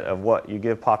skill set of what you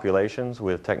give populations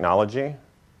with technology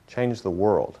changed the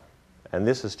world. And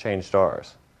this has changed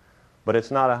ours. But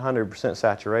it's not 100%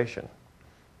 saturation,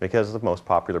 because the most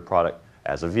popular product,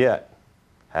 as of yet,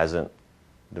 hasn't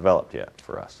developed yet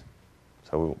for us.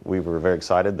 So we were very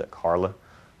excited that Carla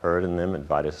heard and them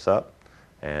invited us up,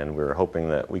 and we're hoping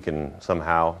that we can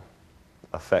somehow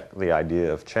affect the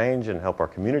idea of change and help our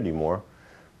community more,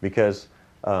 because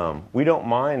we don't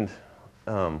mind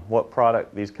what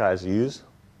product these guys use.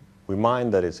 We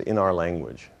mind that it's in our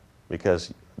language,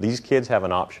 because these kids have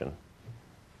an option.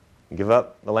 Give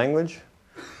up the language,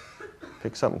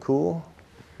 pick something cool.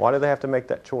 Why do they have to make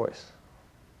that choice?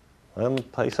 Let them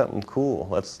play something cool.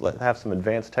 Let's have some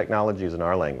advanced technologies in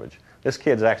our language. This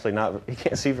kid's actually he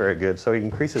can't see very good, so he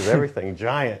increases everything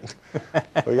giant.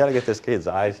 We got to get this kid's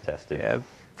eyes tested. Yeah,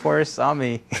 poor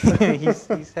Sami.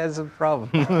 he's had some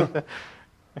problems.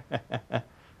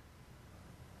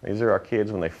 These are our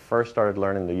kids when they first started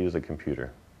learning to use a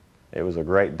computer. It was a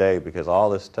great day because all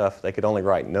this stuff, they could only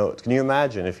write notes. Can you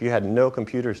imagine if you had no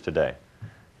computers today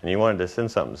and you wanted to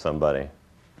send something to somebody?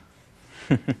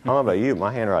 I don't know about you,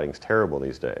 my handwriting's terrible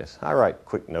these days. I write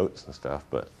quick notes and stuff,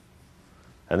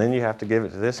 and then you have to give it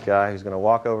to this guy who's going to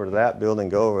walk over to that building,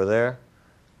 go over there.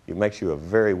 It makes you a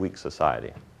very weak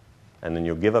society. And then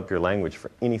you'll give up your language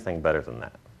for anything better than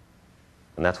that.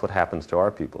 And that's what happens to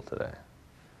our people today.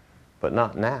 But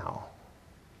not now.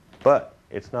 But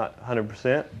it's not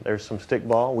 100%. There's some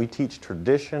stickball. We teach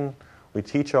tradition. We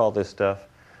teach all this stuff.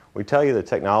 We tell you the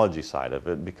technology side of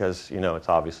it because, it's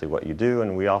obviously what you do,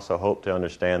 and we also hope to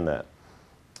understand that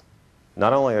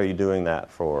not only are you doing that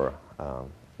for,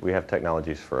 we have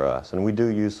technologies for us, and we do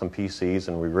use some PCs,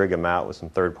 and we rig them out with some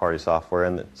third-party software,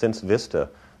 and since Vista,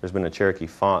 there's been a Cherokee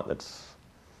font that's,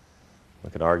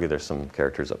 we could argue there's some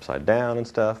characters upside down and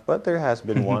stuff, but there has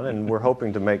been one, and we're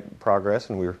hoping to make progress,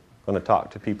 and we're going to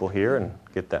talk to people here and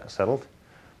get that settled.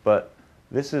 But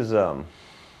this is a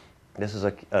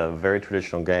very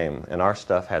traditional game, and our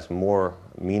stuff has more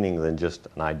meaning than just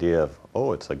an idea of,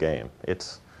 oh, it's a game.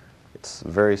 It's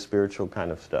very spiritual kind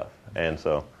of stuff. And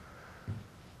so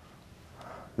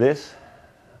this,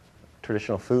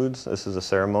 traditional foods, this is a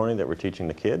ceremony that we're teaching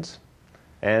the kids.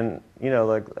 And,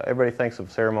 like everybody thinks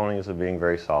of ceremonies as being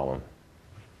very solemn,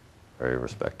 very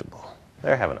respectable.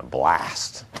 They're having a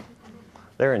blast.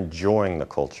 They're enjoying the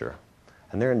culture.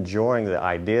 And they're enjoying the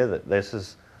idea that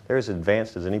they're as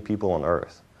advanced as any people on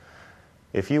earth.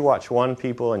 If you watch one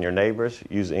people and your neighbors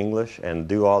use English and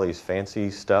do all these fancy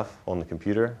stuff on the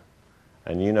computer,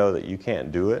 and you know that you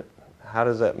can't do it, how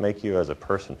does that make you as a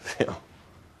person feel?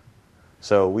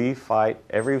 So we fight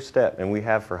every step, and we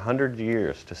have for 100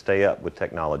 years to stay up with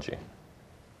technology.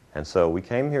 And so we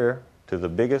came here to the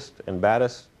biggest and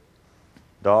baddest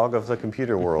dog of the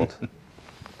computer world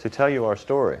to tell you our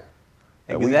story.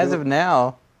 Because as of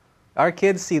now, our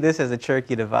kids see this as a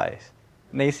Cherokee device.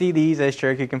 And they see these as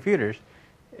Cherokee computers.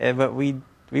 But we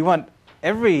want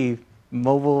every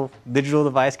mobile, digital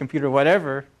device, computer,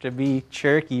 whatever, to be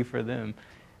Cherokee for them.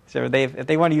 So if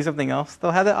they want to use something else, they'll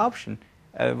have that option.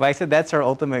 Like I said, that's our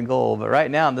ultimate goal. But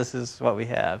right now, this is what we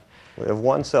have. We have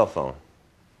one cell phone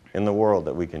in the world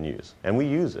that we can use, and we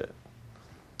use it.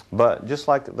 But just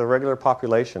like the regular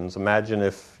populations, imagine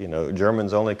if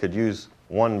Germans only could use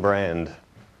one brand.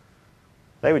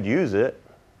 They would use it.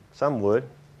 Some would.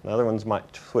 The other ones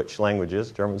might switch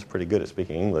languages. German's pretty good at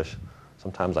speaking English.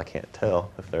 Sometimes I can't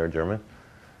tell if they're German.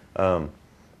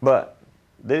 But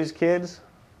these kids,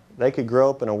 they could grow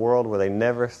up in a world where they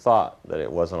never thought that it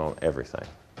wasn't on everything.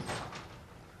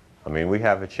 I mean, we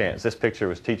have a chance. This picture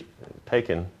was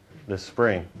taken this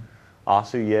spring.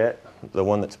 Asuyet, the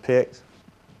one that's picked.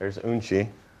 There's Unchi.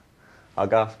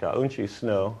 Agaska. Unchi,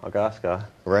 snow. Agaska,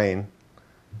 rain.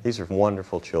 These are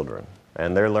wonderful children.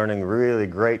 And they're learning really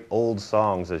great old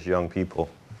songs as young people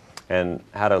and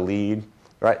how to lead.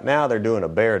 Right now they're doing a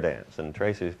bear dance, and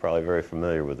Tracy's probably very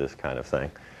familiar with this kind of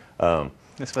thing.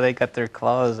 That's where they got their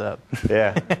claws up.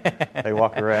 Yeah, they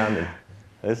walk around, and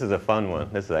this is a fun one.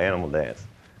 This is an animal dance.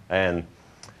 And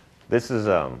this is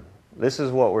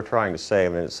what we're trying to say. I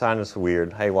mean, it sounds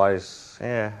weird. Hey, how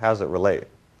does it relate?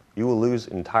 You will lose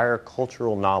entire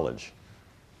cultural knowledge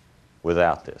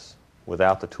without this,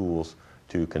 without the tools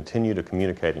to continue to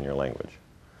communicate in your language.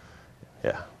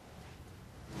 Yeah.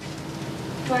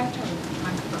 Do I have to have a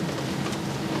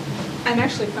microphone? I'm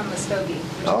actually from Muskogee,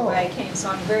 which is why I came, so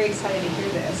I'm very excited to hear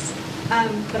this.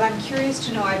 But I'm curious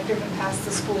to know, I've driven past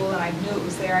the school and I knew it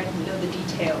was there, I didn't know the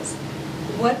details.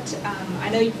 I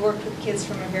know you've worked with kids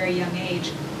from a very young age.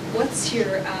 What's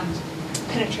your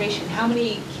penetration? How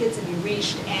many kids have you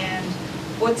reached, and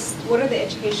what are the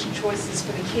education choices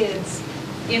for the kids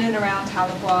in and around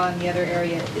Tahlequah and the other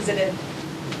area? Is it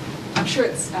I'm sure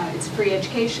it's free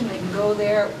education, they can go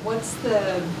there. What's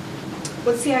the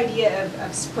idea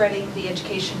of spreading the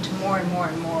education to more and more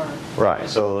and more? Right,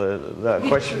 so the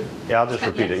question, I'll just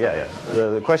repeat it, yeah.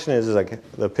 The question is like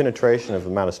the penetration of the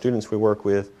amount of students we work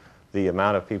with, the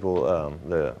amount of people,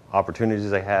 the opportunities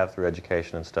they have through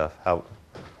education and stuff,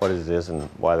 what it is, and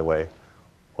by the way,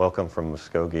 welcome from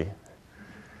Muskogee.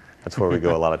 That's where we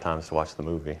go a lot of times to watch the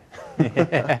movie.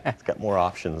 It's got more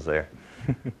options there.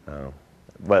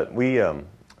 But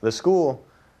the school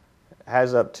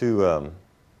has up to,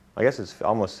 I guess it's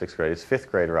almost 6th grade. It's 5th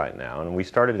grade right now, and we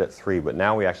started at 3, but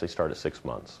now we actually start at 6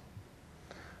 months.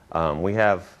 We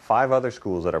have 5 other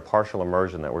schools that are partial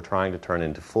immersion that we're trying to turn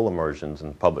into full immersions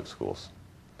in public schools.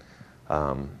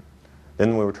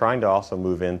 Then we were trying to also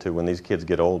move into, when these kids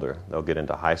get older, they'll get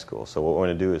into high school. So what we're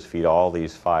going to do is feed all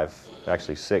these 5,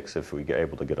 actually 6 if we get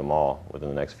able to get them all within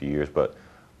the next few years. But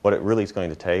what it really is going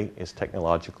to take is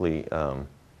technologically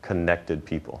connected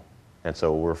people. And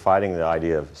so we're fighting the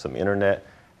idea of some internet,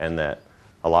 and that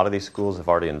a lot of these schools have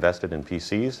already invested in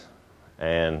PCs,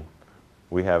 and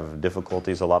we have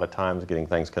difficulties a lot of times getting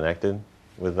things connected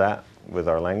with that, with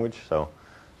our language. So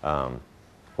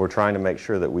we're trying to make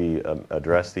sure that we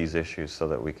address these issues so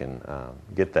that we can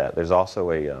get that. There's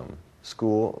also a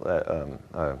school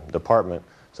department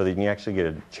so that you can actually get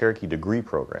a Cherokee degree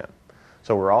program.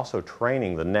 So we're also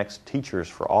training the next teachers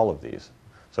for all of these.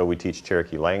 So we teach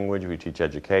Cherokee language, we teach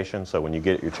education. So when you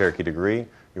get your Cherokee degree,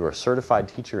 you're a certified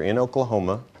teacher in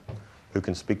Oklahoma who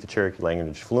can speak the Cherokee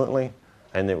language fluently,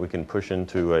 and that we can push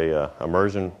into a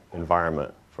immersion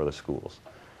environment for the schools.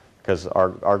 Because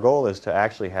our goal is to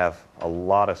actually have a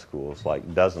lot of schools,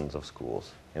 like dozens of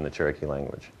schools in the Cherokee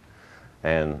language.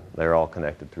 And they're all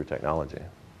connected through technology.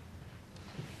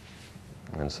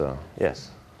 And so,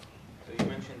 yes. So you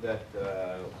mentioned that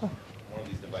one of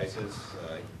these devices,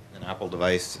 an Apple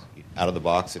device, out of the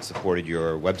box, it supported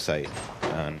your website.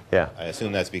 And Yeah. I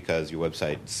assume that's because your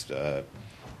website's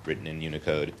written in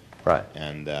Unicode. Right.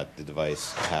 And that the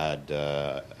device had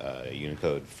a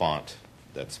Unicode font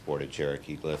that supported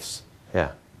Cherokee glyphs.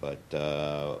 Yeah. But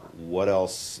what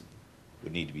else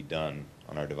would need to be done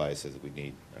on our devices? We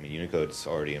need, I mean, Unicode's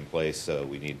already in place, so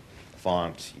we need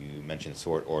font. You mentioned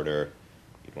sort order.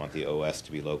 You'd want the OS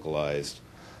to be localized,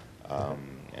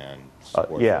 and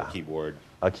support yeah. for a keyboard.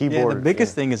 A keyboard. Yeah, the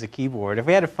biggest thing is a keyboard. If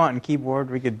we had a font and keyboard,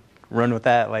 we could run with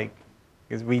that, like,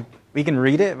 because we can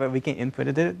read it, but we can't input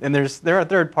it. And there are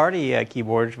third-party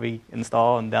keyboards we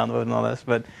install and download and all this,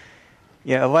 but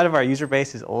yeah, a lot of our user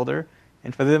base is older,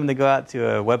 and for them to go out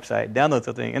to a website, download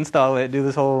something, install it, do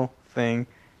this whole thing,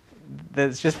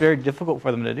 that's just very difficult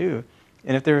for them to do.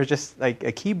 And if there was just like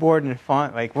a keyboard and a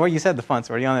font, like, well, you said the font's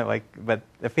already on it, like, but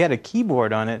if we had a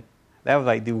keyboard on it, that would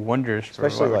like do wonders for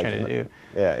Especially what we're like, trying to do.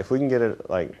 Yeah, if we can get it,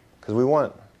 like, because we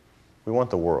want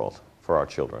the world for our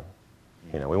children.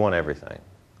 You know, we want everything.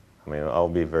 I mean, I'll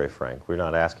be very frank. We're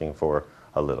not asking for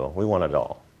a little. We want it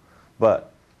all.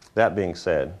 But that being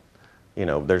said, you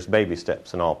know, there's baby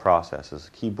steps in all processes.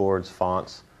 Keyboards,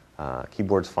 fonts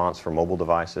for mobile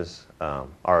devices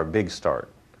are a big start,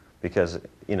 because,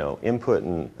 you know, input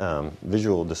and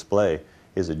visual display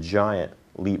is a giant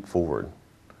leap forward,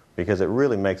 because it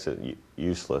really makes it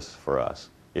useless for us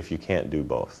if you can't do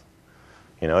both.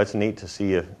 You know, it's neat to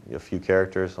see a few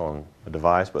characters on a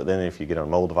device, but then if you get on a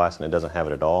mobile device and it doesn't have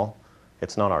it at all,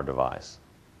 it's not our device.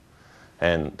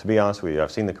 And to be honest with you,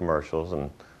 I've seen the commercials,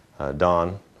 and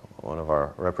Don, one of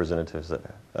our representatives that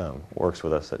works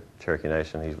with us at Cherokee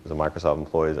Nation, he's a Microsoft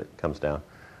employee that comes down,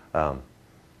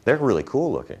 they're really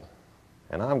cool looking.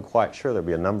 And I'm quite sure there'll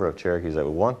be a number of Cherokees that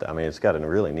would want that. I mean, it's got a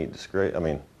really neat display. I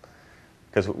mean,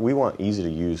 because we want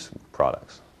easy-to-use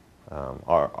products.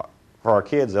 For our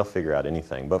kids, they'll figure out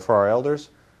anything. But for our elders,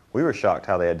 we were shocked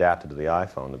how they adapted to the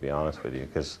iPhone, to be honest with you,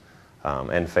 because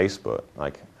and Facebook.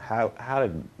 Like, how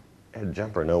did Ed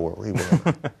Jumper know where we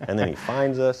were? And then he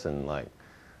finds us, and like,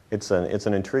 it's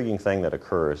an intriguing thing that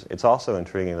occurs. It's also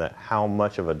intriguing that how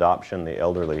much of adoption the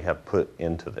elderly have put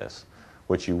into this,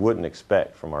 which you wouldn't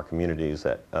expect from our communities.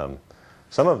 That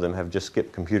some of them have just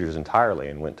skipped computers entirely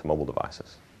and went to mobile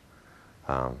devices.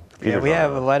 Yeah, we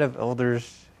have a lot of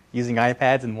elders using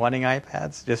iPads and wanting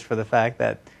iPads just for the fact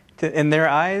that, in their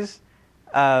eyes,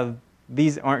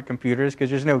 these aren't computers, because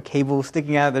there's no cable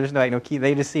sticking out. There's no key.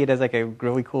 They just see it as like a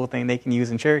really cool thing they can use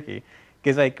in Cherokee.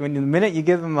 Because like the minute you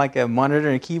give them like a monitor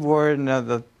and a keyboard and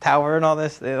the tower and all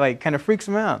this, it like kind of freaks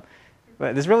them out.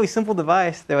 But this really simple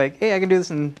device, they're like, hey, I can do this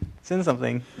and send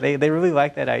something. They really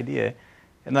like that idea.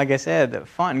 And like I said, the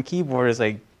font and keyboard is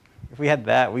like, if we had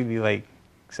that, we'd be like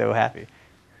so happy.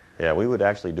 Yeah, we would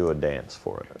actually do a dance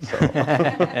for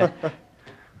it. So.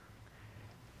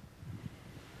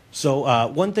 So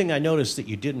one thing I noticed that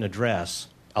you didn't address,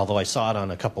 although I saw it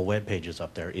on a couple web pages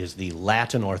up there, is the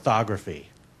Latin orthography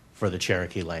for the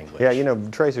Cherokee language. Yeah, you know,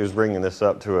 Tracy was bringing this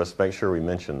up to us, make sure we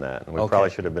mentioned that. And we probably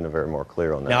should have been very more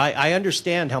clear on that. Now, I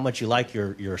understand how much you like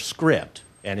your script,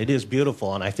 and it is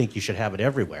beautiful, and I think you should have it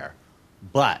everywhere.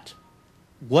 But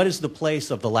what is the place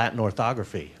of the Latin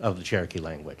orthography of the Cherokee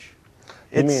language?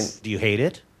 Do you hate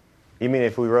it? You mean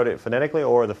if we wrote it phonetically,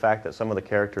 or the fact that some of the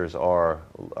characters are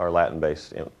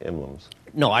Latin-based emblems?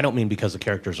 No, I don't mean because the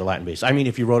characters are Latin-based. I mean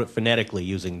if you wrote it phonetically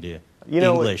using the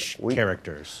English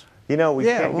characters. You know, we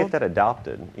can't get that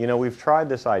adopted. You know, we've tried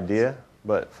this idea,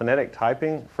 but phonetic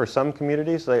typing for some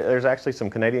communities, there's actually some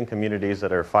Canadian communities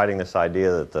that are fighting this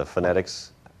idea that the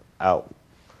phonetics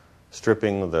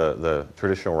outstripping the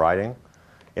traditional writing.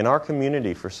 In our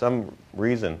community, for some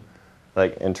reason,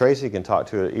 like, and Tracy can talk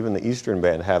to it, even the Eastern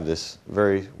Band have this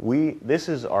this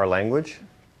is our language,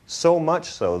 so much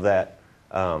so that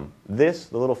the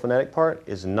little phonetic part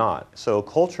is not. So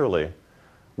culturally,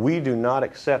 we do not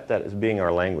accept that as being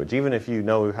our language, even if you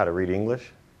know how to read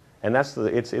English. And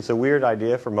it's a weird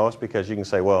idea for most, because you can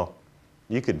say, well,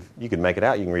 you could make it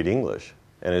out, you can read English.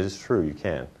 And it is true, you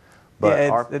can. But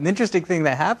yeah, an interesting thing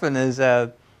that happened is,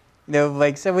 so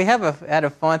we had a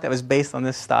font that was based on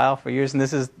this style for years, and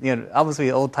this is, obviously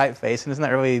an old typeface, and it's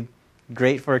not really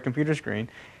great for a computer screen.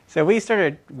 So we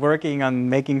started working on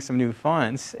making some new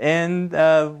fonts, and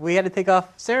we had to take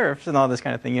off serifs and all this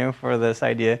kind of thing, for this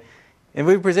idea. And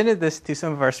we presented this to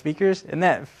some of our speakers, and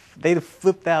they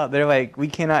flipped out. They're like, "We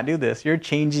cannot do this. You're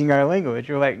changing our language."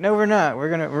 We're like, "No, we're not. We're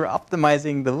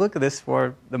optimizing the look of this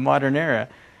for the modern era."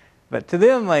 But to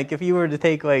them, like, if you were to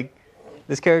take, like,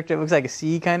 this character, it looks like a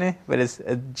C kind of, but it's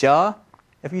a jaw.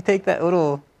 If you take that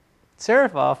little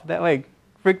serif off, that, like,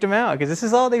 freaked them out, because this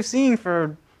is all they've seen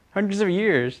for hundreds of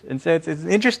years. And so it's an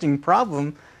interesting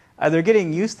problem. They're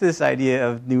getting used to this idea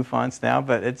of new fonts now,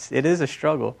 but it is a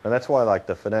struggle. And that's why, like,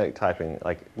 the phonetic typing,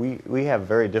 like, we have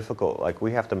very difficult, like,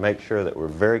 we have to make sure that we're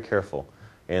very careful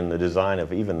in the design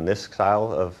of even this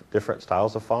style of different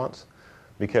styles of fonts,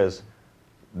 because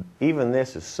even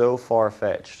this is so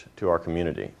far-fetched to our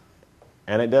community.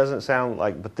 And it doesn't sound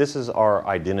like, but this is our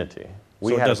identity. So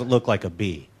it doesn't look like a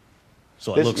B.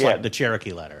 So it looks like the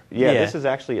Cherokee letter. Yeah, this is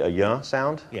actually a y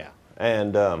sound. Yeah.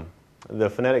 And the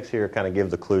phonetics here kind of give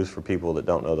the clues for people that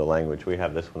don't know the language. We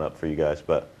have this one up for you guys,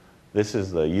 but this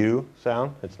is the U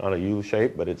sound. It's not a U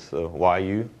shape, but it's the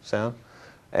YU sound.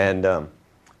 And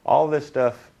all this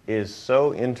stuff is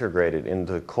so integrated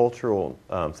into the cultural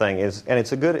thing, and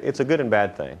it's a good and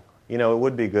bad thing. It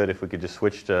would be good if we could just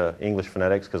switch to English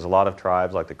phonetics, because a lot of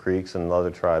tribes, like the Creeks and other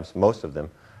tribes, most of them,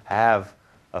 have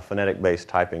a phonetic-based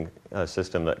typing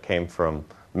system that came from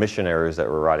missionaries that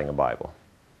were writing a Bible.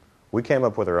 We came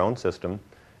up with our own system,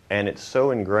 and it's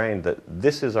so ingrained that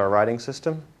this is our writing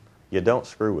system. You don't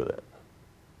screw with it.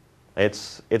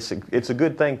 It's a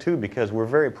good thing, too, because we're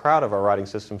very proud of our writing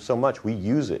system so much we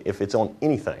use it. If it's on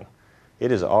anything,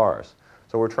 it is ours.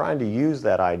 So we're trying to use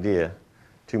that idea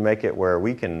to make it where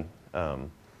we can,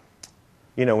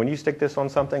 when you stick this on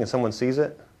something and someone sees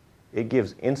it, it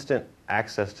gives instant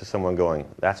access to someone going,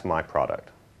 that's my product.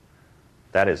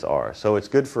 That is ours. So it's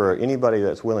good for anybody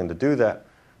that's willing to do that,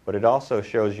 but it also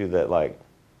shows you that, like,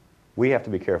 we have to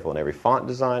be careful in every font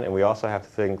design, and we also have to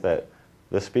think that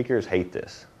the speakers hate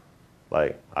this.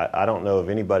 Like, I don't know of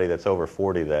anybody that's over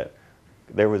 40 that,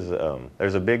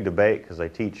 there's a big debate, because they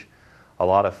teach a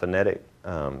lot of phonetic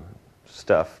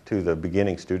stuff to the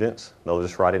beginning students. They'll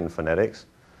just write it in phonetics,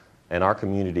 and our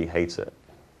community hates it,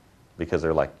 because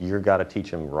they're like, you've got to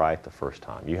teach them right the first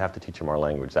time. You have to teach them our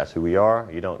language. That's who we are.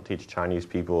 You don't teach Chinese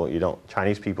people.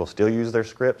 Chinese people still use their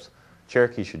scripts.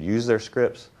 Cherokee should use their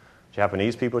scripts.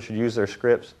 Japanese people should use their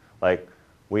scripts. Like,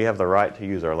 we have the right to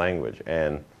use our language.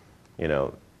 And,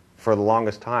 for the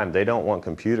longest time, they don't want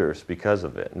computers because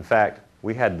of it. In fact,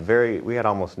 we had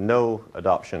almost no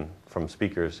adoption from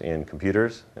speakers in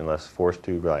computers, unless forced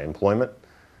to by employment,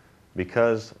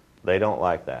 because they don't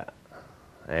like that.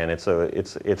 And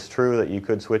it's true that you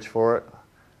could switch for it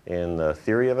in the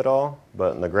theory of it all,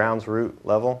 but in the grounds root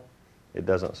level, it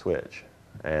doesn't switch.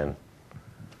 And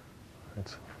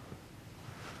it's...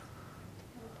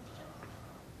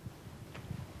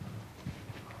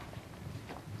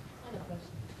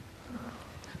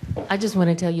 I just want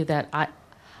to tell you that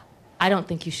I don't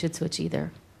think you should switch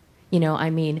either.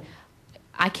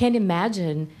 I can't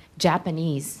imagine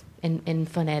Japanese in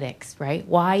phonetics, right?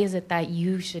 Why is it that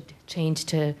you should change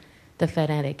to the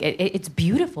phonetic? It's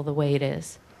beautiful the way it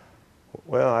is.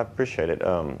 Well, I appreciate it.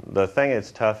 The thing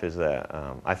that's tough is that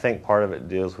I think part of it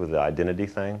deals with the identity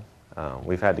thing.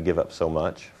 We've had to give up so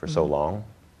much for so long.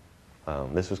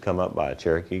 This was come up by a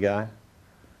Cherokee guy.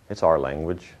 It's our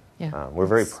language. Yeah, we're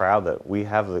very proud that we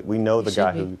know the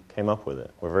guy who came up with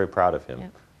it. We're very proud of him. Yeah.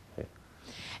 Yeah.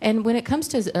 And when it comes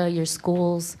to your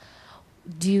schools,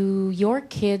 when do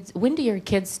your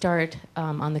kids start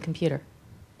on the computer?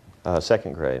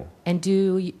 Second grade. And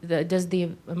does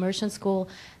the immersion school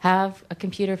have a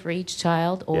computer for each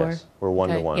child? Or yes, we're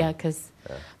one-to-one. Yeah, because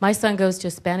my son goes to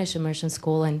a Spanish immersion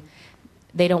school, and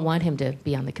they don't want him to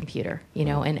be on the computer,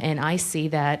 and I see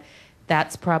that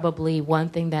that's probably one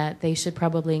thing that they should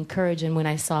probably encourage. And when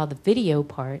I saw the video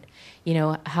part, you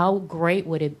know, how great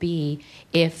would it be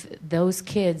if those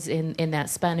kids in that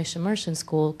Spanish immersion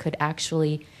school could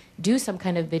actually do some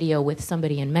kind of video with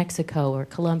somebody in Mexico or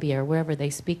Colombia or wherever they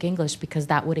speak English, because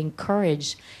that would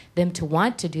encourage them to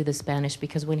want to do the Spanish,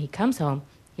 because when he comes home,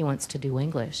 he wants to do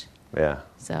English. Yeah.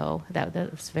 So that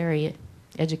was very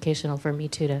educational for me,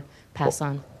 too, to pass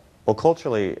on. Well,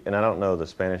 culturally, and I don't know the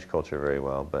Spanish culture very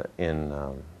well, but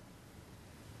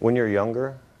when you're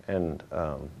younger, and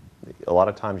a lot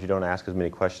of times you don't ask as many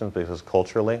questions because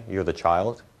culturally you're the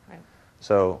child. Right.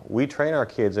 So we train our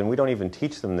kids, and we don't even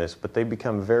teach them this, but they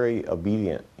become very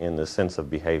obedient in the sense of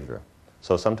behavior.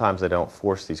 So sometimes they don't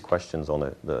force these questions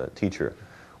on the teacher,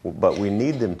 but we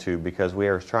need them to, because we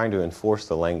are trying to enforce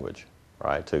the language,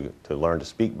 right, to learn to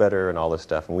speak better and all this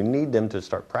stuff, and we need them to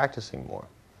start practicing more.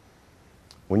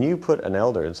 When you put an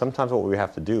elder, and sometimes what we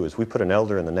have to do is we put an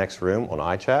elder in the next room on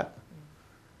iChat,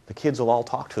 the kids will all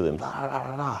talk to them, blah, blah,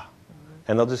 blah, blah,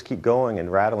 and they'll just keep going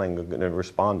and rattling and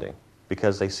responding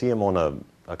because they see them on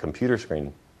a computer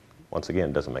screen. Once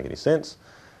again, it doesn't make any sense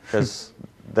because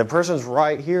the person's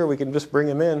right here, we can just bring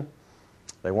him in.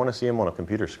 They want to see him on a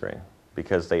computer screen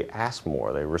because they ask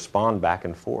more, they respond back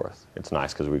and forth. It's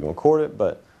nice because we can record it,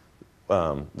 but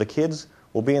the kids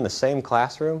will be in the same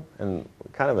classroom, and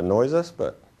it kind of annoys us,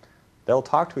 but they'll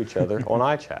talk to each other on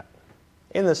iChat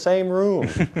in the same room.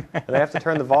 And they have to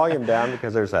turn the volume down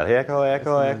because there's that echo,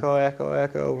 echo, echo, echo,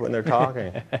 echo when they're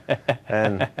talking.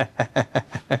 And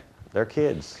they're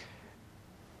kids.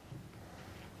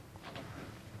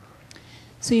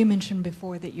 So you mentioned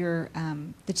before that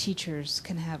the teachers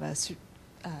can have a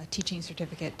teaching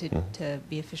certificate to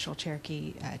be official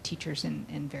Cherokee teachers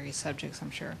in various subjects,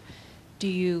 I'm sure. Do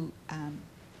you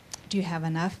have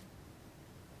enough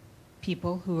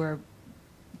people who are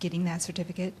getting that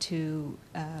certificate to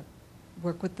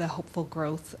work with the hopeful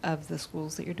growth of the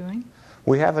schools that you're doing?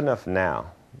 We have enough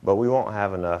now, but we won't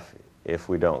have enough if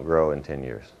we don't grow in 10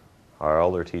 years. Our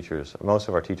older teachers, most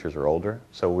of our teachers are older,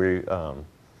 so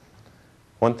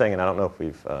one thing, and I don't know if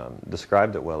we've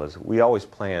described it well, is we always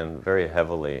plan very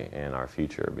heavily in our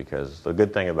future, because the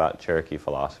good thing about Cherokee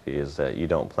philosophy is that you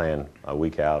don't plan a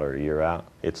week out or a year out.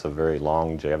 It's a very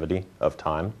longevity of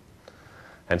time.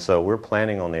 And so we're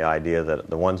planning on the idea that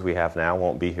the ones we have now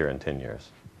won't be here in 10 years,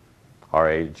 our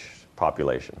age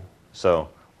population. So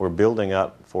we're building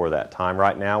up for that time.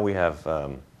 Right now we have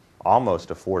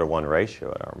almost a 4-to-1 ratio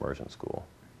at our immersion school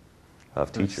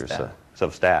of teachers,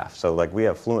 of staff. So like we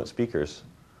have fluent speakers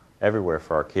everywhere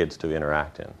for our kids to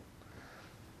interact in.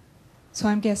 So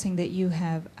I'm guessing that you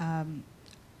have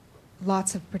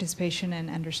lots of participation and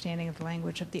understanding of the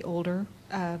language of the older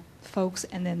folks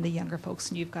and then the younger folks,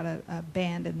 and you've got a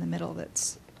band in the middle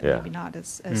that's maybe not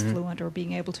as fluent, or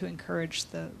being able to encourage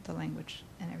the language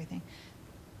and everything.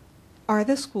 Are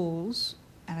the schools,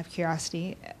 out of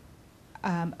curiosity,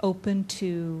 open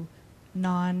to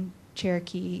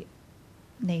non-Cherokee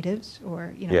natives,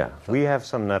 or Yeah, we have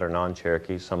some that are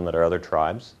non-Cherokee, some that are other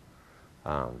tribes.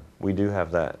 We do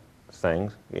have that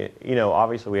thing.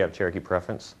 Obviously we have Cherokee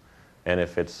preference, and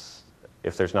if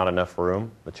there's not enough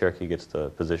room, the Cherokee gets the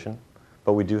position.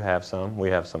 But we do have some. We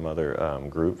have some other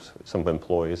groups, some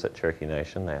employees at Cherokee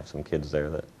Nation. They have some kids there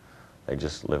that they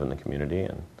just live in the community.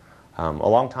 And a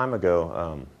long time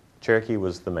ago, Cherokee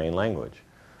was the main language.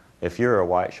 If you're a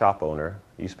white shop owner,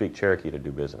 you speak Cherokee to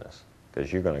do business,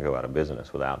 because you're going to go out of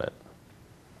business without it.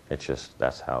 It's just,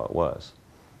 that's how it was.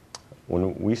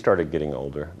 When we started getting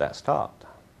older, that stopped.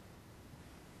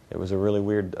 It was a really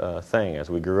weird thing.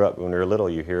 As we grew up, when we were little,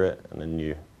 you hear it, and then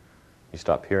you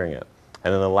stop hearing it.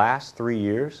 And in the last 3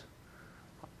 years,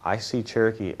 I see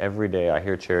Cherokee every day. I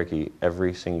hear Cherokee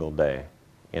every single day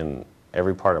in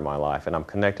every part of my life. And I'm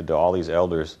connected to all these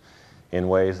elders in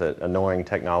ways that annoying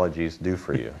technologies do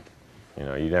for you.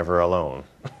 You're never alone.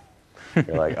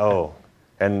 You're like, oh.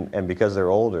 And because they're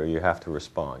older, you have to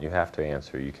respond. You have to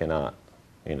answer. You cannot,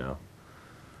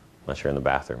 unless you're in the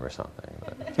bathroom or something.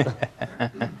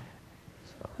 But,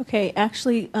 Okay,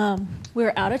 actually,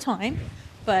 we're out of time,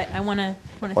 but I want to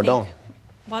thank... Pardon.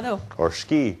 Pardon. Or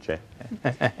ski, Jay.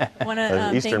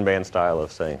 Wanna, Eastern band style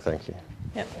of saying thank you.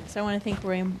 Yep. So I want to thank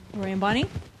Roy and Bonnie.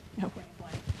 No,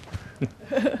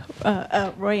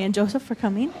 Roy and Joseph for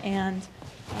coming, and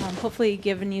hopefully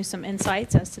giving you some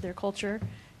insights as to their culture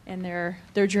and their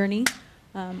journey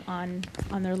on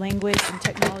their language and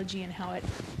technology and how it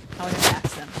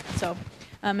impacts them. So,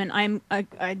 and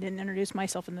I didn't introduce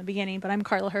myself in the beginning, but I'm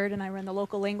Carla Hurd, and I run the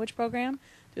local language program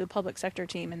through the public sector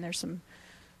team. And there's some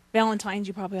Valentines.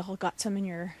 You probably all got some in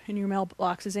your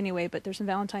mailboxes anyway, but there's some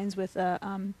Valentines with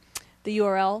the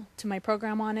URL to my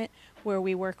program on it, where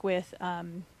we work with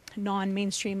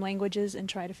non-mainstream languages and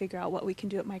try to figure out what we can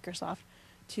do at Microsoft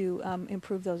to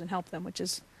improve those and help them, which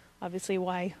is obviously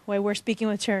why we're speaking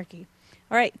with Cherokee.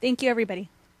 All right, thank you, everybody.